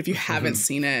television. If you haven't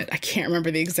seen it, I can't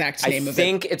remember the exact name of it. I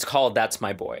think it's called That's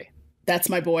My Boy. That's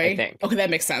My Boy. I think. Okay, that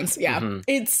makes sense. Yeah. Mm-hmm.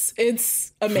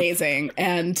 It's amazing.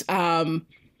 And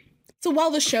so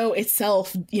while the show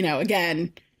itself,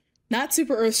 again, not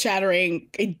super earth-shattering,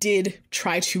 it did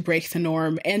try to break the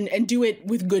norm and do it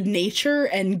with good nature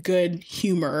and good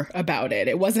humor about it.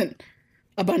 It wasn't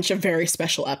a bunch of very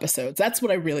special episodes. That's what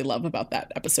I really love about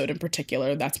that episode in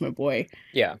particular. That's My Boy.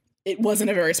 Yeah. It wasn't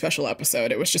a very special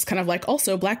episode. It was just kind of like,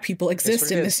 also, black people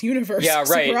exist in this universe. Yeah,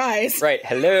 right. Surprise. Right.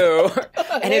 Hello.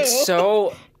 And it's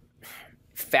so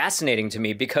fascinating to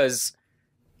me because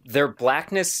their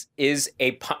blackness is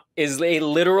a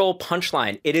literal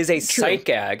punchline. It is a sight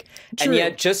gag. True. And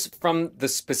yet, just from the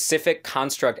specific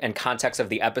construct and context of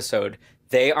the episode,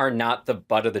 they are not the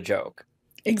butt of the joke.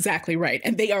 Exactly right.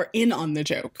 And they are in on the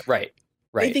joke. Right.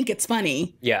 Right. They think it's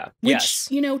funny. Yeah. Which,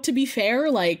 to be fair,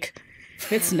 like,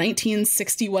 it's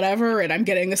 1960 whatever, and I'm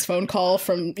getting this phone call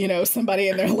from, somebody,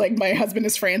 and they're like, my husband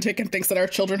is frantic and thinks that our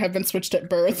children have been switched at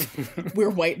birth. We're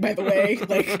white, by the way.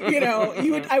 Like,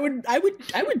 I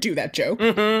would do that joke.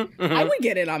 Mm-hmm, mm-hmm. I would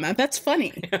get in on that. That's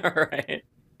funny. Right.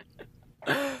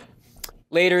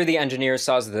 Later, the engineer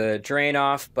saws the drain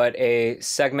off, but a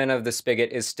segment of the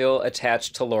spigot is still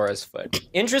attached to Laura's foot.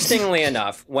 Interestingly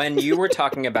enough, when you were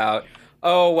talking about,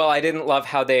 oh, well, I didn't love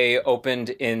how they opened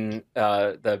in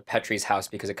the Petrie's house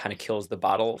because it kind of kills the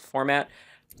bottle format.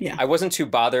 Yeah. I wasn't too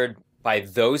bothered by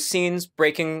those scenes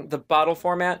breaking the bottle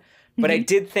format, but I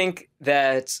did think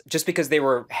that just because they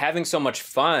were having so much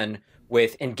fun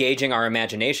with engaging our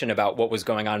imagination about what was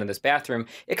going on in this bathroom,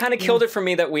 it kind of killed it for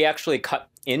me that we actually cut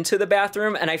into the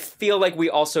bathroom, and I feel like we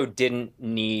also didn't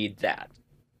need that.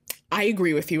 I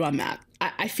agree with you on that.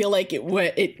 I feel like it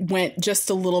went just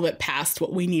a little bit past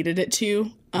what we needed it to.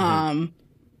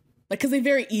 Because they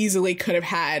very easily could have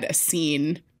had a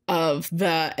scene of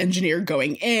the engineer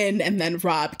going in and then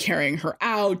Rob carrying her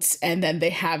out. And then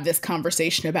they have this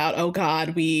conversation about, oh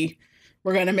God, we're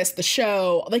going to miss the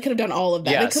show. They could have done all of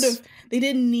that. Yes. They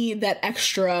didn't need that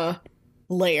extra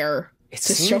layer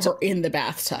to show her in the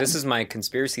bathtub. This is my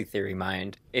conspiracy theory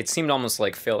mind. It seemed almost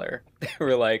like filler. They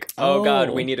were like, oh God,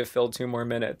 we need to fill 2 more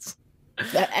minutes.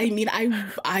 I mean,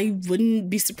 I wouldn't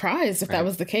be surprised if that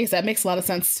was the case. That makes a lot of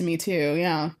sense to me too.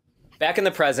 Yeah. Back in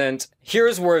the present,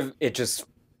 here's where it just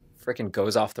freaking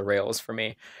goes off the rails for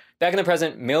me. Back in the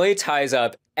present, Millie ties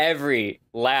up every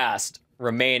last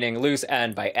remaining loose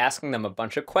end by asking them a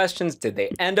bunch of questions. Did they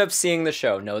end up seeing the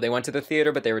show? No, they went to the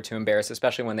theater, but they were too embarrassed,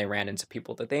 especially when they ran into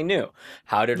people that they knew.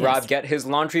 How did Rob get his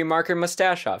laundry marker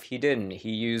mustache off? He didn't. He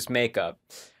used makeup.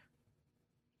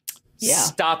 Yeah.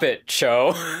 Stop it,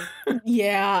 show.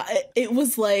 Yeah, it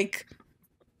was like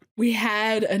we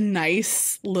had a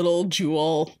nice little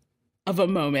jewel of a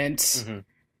moment. Mm-hmm.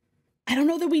 I don't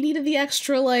know that we needed the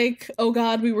extra, like, oh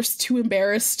God, we were too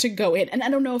embarrassed to go in. And I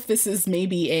don't know if this is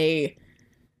maybe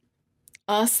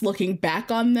us looking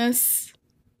back on this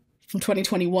from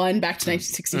 2021 back to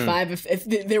 1965,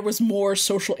 if there was more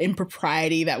social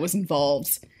impropriety that was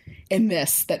involved in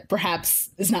this that perhaps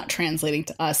is not translating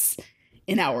to us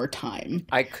in our time.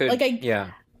 I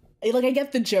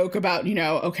get the joke about,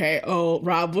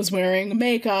 Rob was wearing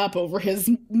makeup over his,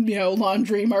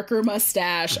 laundry marker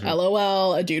mustache. Mm-hmm.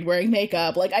 LOL, a dude wearing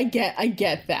makeup. Like, I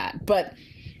get that. But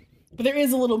there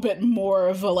is a little bit more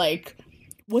of a, like,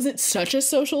 was it such a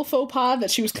social faux pas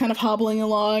that she was kind of hobbling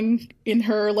along in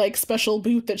her, like, special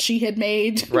boot that she had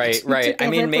made? Right. I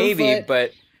mean, maybe,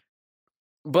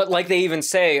 but like they even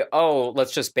say, oh,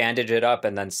 let's just bandage it up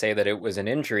and then say that it was an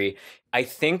injury. I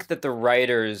think that the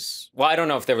writers, well, I don't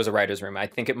know if there was a writer's room. I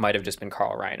think it might have just been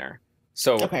Carl Reiner.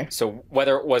 So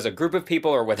whether it was a group of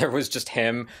people or whether it was just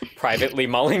him privately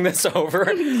mulling this over,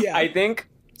 I think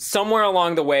somewhere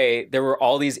along the way, there were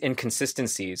all these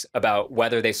inconsistencies about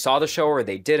whether they saw the show or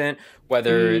they didn't,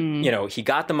 whether, he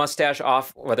got the mustache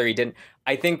off, whether he didn't.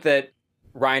 I think that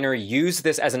Reiner used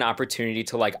this as an opportunity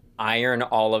to, like, iron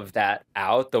all of that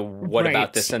out, the what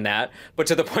about this and that, but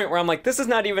to the point where I'm like, this is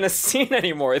not even a scene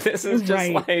anymore. This is just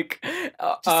like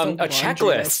a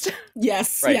checklist.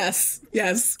 Yes,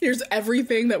 yes. Here's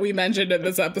everything that we mentioned in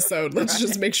this episode. Let's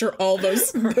just make sure all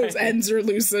those ends are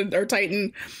loosened or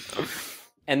tightened.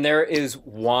 And there is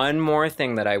one more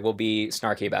thing that I will be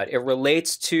snarky about. It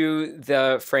relates to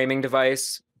the framing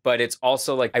device, but it's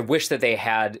also like, I wish that they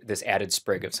had this added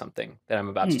sprig of something that I'm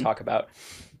about to talk about.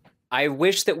 I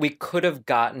wish that we could have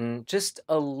gotten just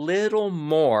a little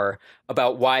more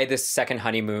about why this second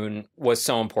honeymoon was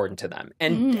so important to them.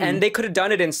 And they could have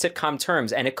done it in sitcom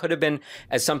terms. And it could have been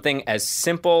as something as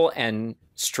simple and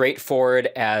straightforward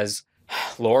as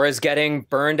Laura's getting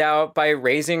burned out by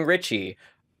raising Richie.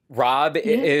 Rob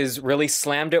is really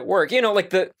slammed at work.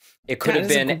 It could have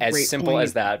been as simple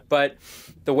as that. But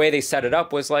the way they set it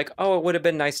up was like, oh, it would have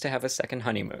been nice to have a second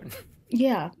honeymoon.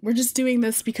 Yeah, we're just doing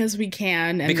this because we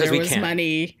can, and there was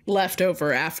money left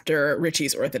over after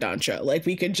Richie's orthodontia. Like,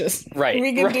 we could just,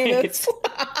 we could do this.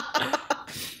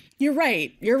 You're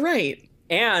right.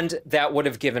 And that would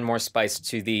have given more spice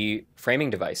to the framing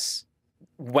device.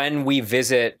 When we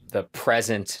visit the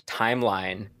present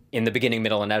timeline in the beginning,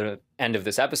 middle, and end of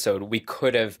this episode, we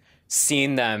could have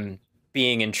seen them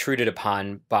being intruded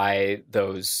upon by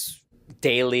those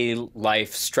daily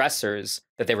life stressors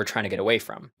that they were trying to get away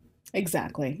from.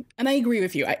 Exactly. And I agree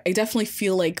with you. I definitely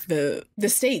feel like the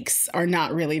stakes are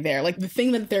not really there. Like, the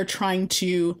thing that they're trying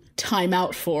to time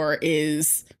out for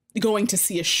is going to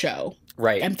see a show.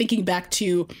 Right. I'm thinking back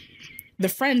to the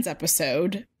Friends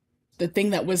episode. The thing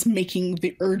that was making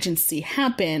the urgency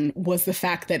happen was the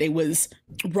fact that it was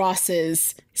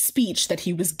Ross's speech that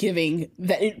he was giving,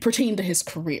 that it pertained to his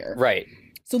career. Right.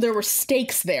 So there were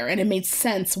stakes there, and it made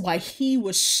sense why he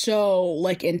was so,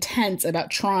 like, intense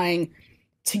about trying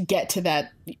to get to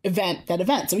that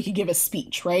event so he could give a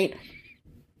speech, right?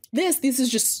 This is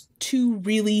just two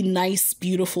really nice,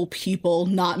 beautiful people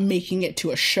not making it to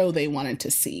a show they wanted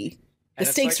to see. The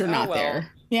stakes are not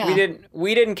there. Yeah.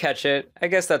 We didn't catch it. I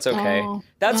guess that's okay.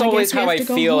 That's always how I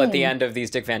feel at the end of these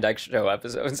Dick Van Dyke Show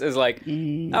episodes, is like,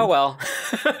 oh well.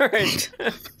 Right.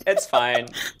 It's fine.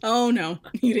 Oh no.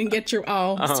 You didn't get your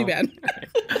it's too bad.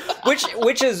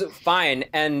 Which is fine.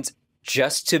 And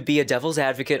just to be a devil's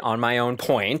advocate on my own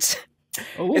point,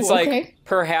 it's like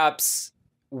perhaps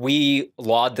we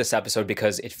laud this episode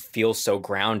because it feels so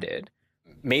grounded.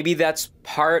 Maybe that's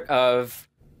part of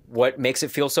what makes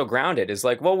it feel so grounded, is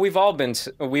like, well, we've all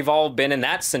been in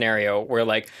that scenario where,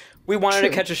 like, we wanted to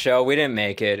catch a show, we didn't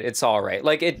make it, it's all right.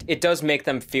 Like, it does make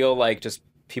them feel like just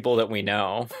people that we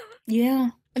know. Yeah.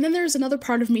 And then there's another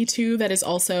part of me too that is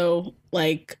also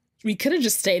like, we could have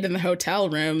just stayed in the hotel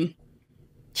room.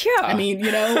 Yeah. I mean,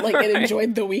 like, and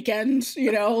enjoyed the weekend,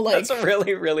 like. That's a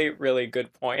really, really, really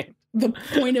good point. The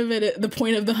point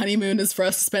of the honeymoon is for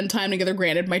us to spend time together.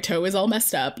 Granted, my toe is all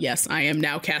messed up. Yes, I am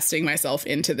now casting myself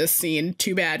into this scene.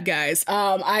 Too bad, guys.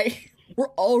 we're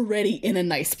already in a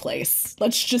nice place.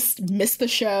 Let's just miss the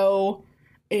show,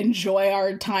 enjoy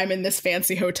our time in this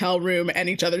fancy hotel room and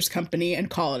each other's company, and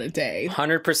call it a day.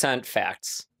 100%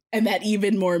 facts. And that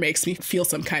even more makes me feel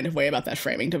some kind of way about that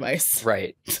framing device.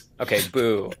 Right. Okay,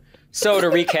 boo. So to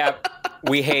recap,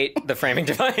 we hate the framing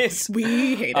device.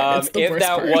 We hate it. It's the if worst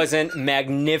that part. wasn't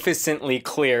magnificently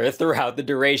clear throughout the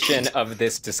duration of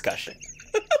this discussion.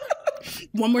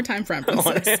 One more time for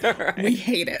emphasis. Right. We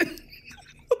hate it.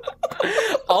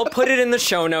 I'll put it in the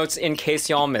show notes in case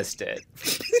y'all missed it.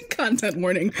 Content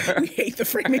warning. We hate the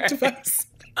framing device.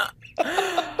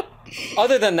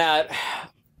 Other than that,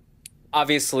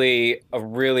 obviously a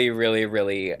really, really,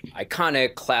 really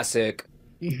iconic, classic,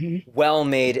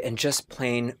 well-made, and just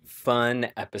plain fun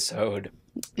episode.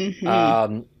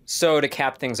 So to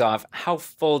cap things off, how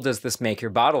full does this make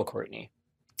your bottle, Courtney?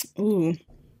 Ooh.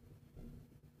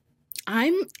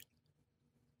 I'm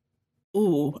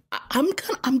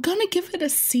gonna give it a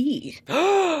C.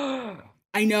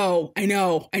 I know.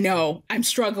 I'm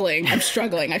struggling.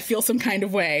 I feel some kind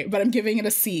of way, but I'm giving it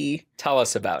a C. Tell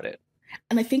us about it.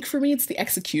 And I think for me, it's the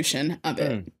execution of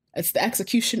it. It's the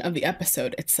execution of the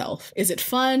episode itself. Is it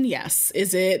fun? Yes.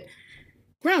 Is it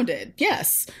grounded?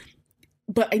 Yes.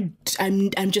 But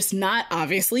I'm just not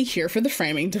obviously here for the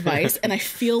framing device, and I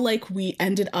feel like we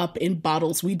ended up in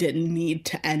bottles we didn't need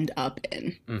to end up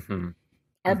in.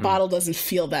 Our bottle doesn't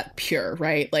feel that pure,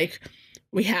 right? Like,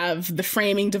 we have the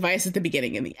framing device at the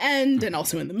beginning and the end, and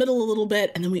also in the middle a little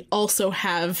bit, and then we also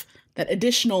have that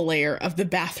additional layer of the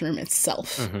bathroom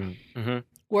itself.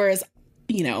 Whereas,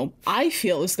 you know, I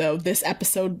feel as though this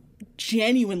episode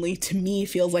genuinely, to me,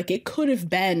 feels like it could have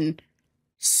been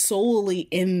solely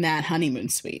in that honeymoon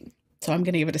suite. So I'm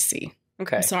going to give it a C.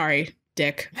 Okay. I'm sorry,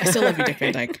 Dick. I still love you, Dick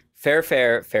Van Dyke.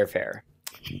 Fair.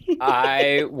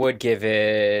 I would give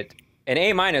it an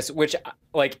A-, which,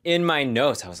 like, in my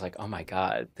notes, I was like, oh my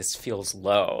God, this feels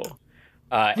low.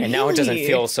 And now it doesn't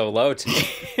feel so low to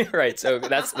me. Right. So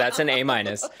that's an A-.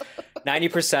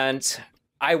 90%.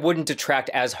 I wouldn't detract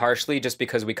as harshly just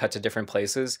because we cut to different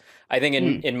places. I think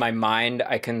in my mind,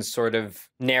 I can sort of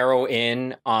narrow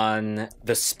in on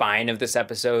the spine of this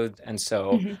episode. And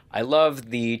so I love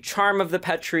the charm of the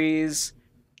pet trees.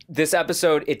 This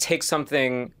episode, it takes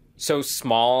something so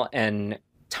small and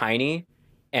tiny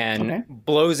and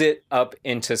blows it up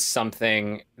into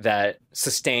something that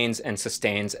sustains in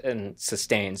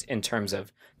terms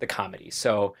of the comedy.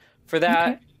 So for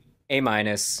that,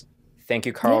 A-. Thank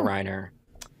you, Carl Reiner.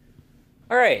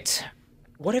 All right.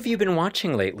 What have you been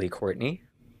watching lately, Courtney?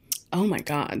 Oh my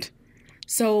God.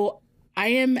 So I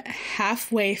am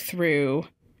halfway through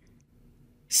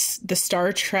the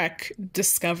Star Trek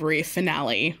Discovery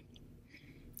finale.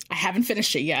 I haven't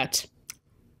finished it yet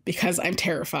because I'm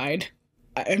terrified.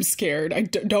 I'm scared. I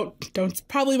don't,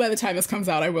 probably by the time this comes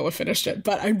out, I will have finished it,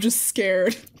 but I'm just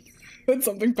scared that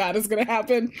something bad is going to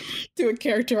happen to a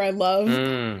character I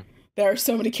love. There are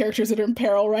so many characters that are in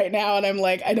peril right now, and I'm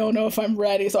like, I don't know if I'm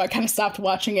ready, so I kind of stopped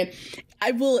watching it.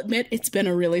 I will admit it's been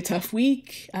a really tough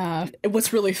week.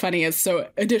 What's really funny is, so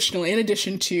additionally, in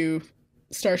addition to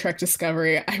Star Trek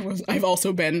Discovery, I've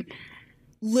also been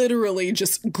literally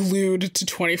just glued to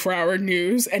 24-hour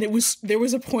news, and there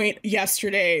was a point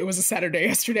yesterday, it was a Saturday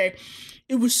yesterday,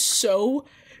 it was so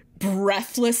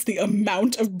breathless the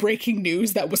amount of breaking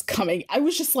news that was coming. I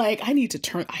was just like, I need to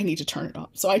turn it off.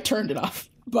 So I turned it off.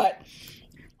 But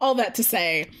all that to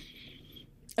say,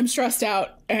 I'm stressed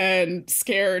out and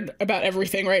scared about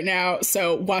everything right now.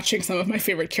 So watching some of my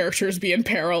favorite characters be in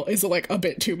peril is like a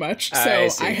bit too much. So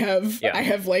I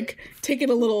have like taken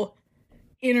a little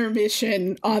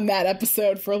intermission on that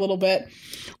episode for a little bit.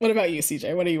 What about you,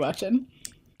 CJ? What are you watching?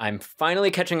 I'm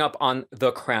finally catching up on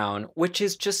The Crown, which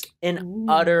is just an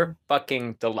utter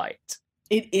fucking delight.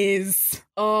 It is.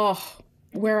 Oh,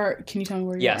 can you tell me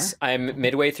where you are? Yes, I'm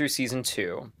midway through season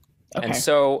 2. Okay. And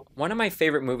so one of my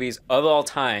favorite movies of all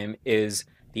time is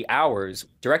The Hours,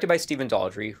 directed by Stephen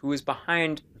Daldry, who is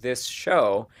behind this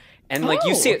show. And like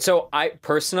you see it. So I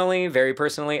personally, very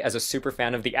personally, as a super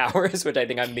fan of The Hours, which I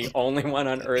think I'm the only one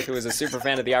on earth who is a super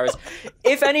fan of The Hours.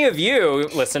 If any of you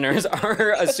listeners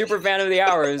are a super fan of The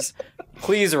Hours,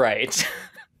 please write.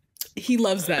 He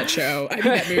loves that show. I mean,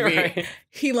 that movie. Right.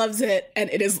 He loves it, and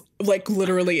it is like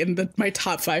literally in my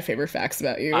top 5 favorite facts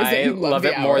about you. I love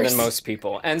it more than most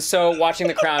people. And so watching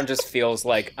The Crown just feels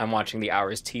like I'm watching The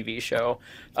Hours TV show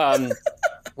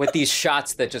with these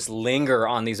shots that just linger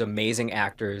on these amazing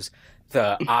actors,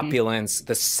 the opulence,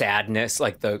 the sadness,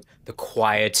 like the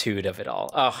quietude of it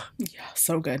all. Oh, yeah,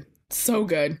 so good. So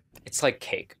good. It's like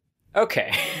cake.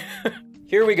 Okay,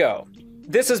 here we go.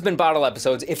 This has been Bottle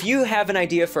Episodes. If you have an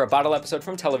idea for a bottle episode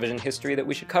from television history that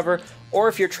we should cover, or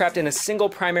if you're trapped in a single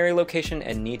primary location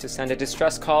and need to send a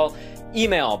distress call,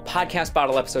 email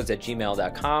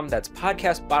podcastbottleepisodes@gmail.com. That's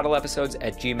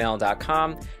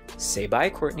podcastbottleepisodes@gmail.com. Say bye,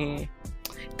 Courtney.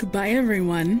 Goodbye,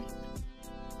 everyone.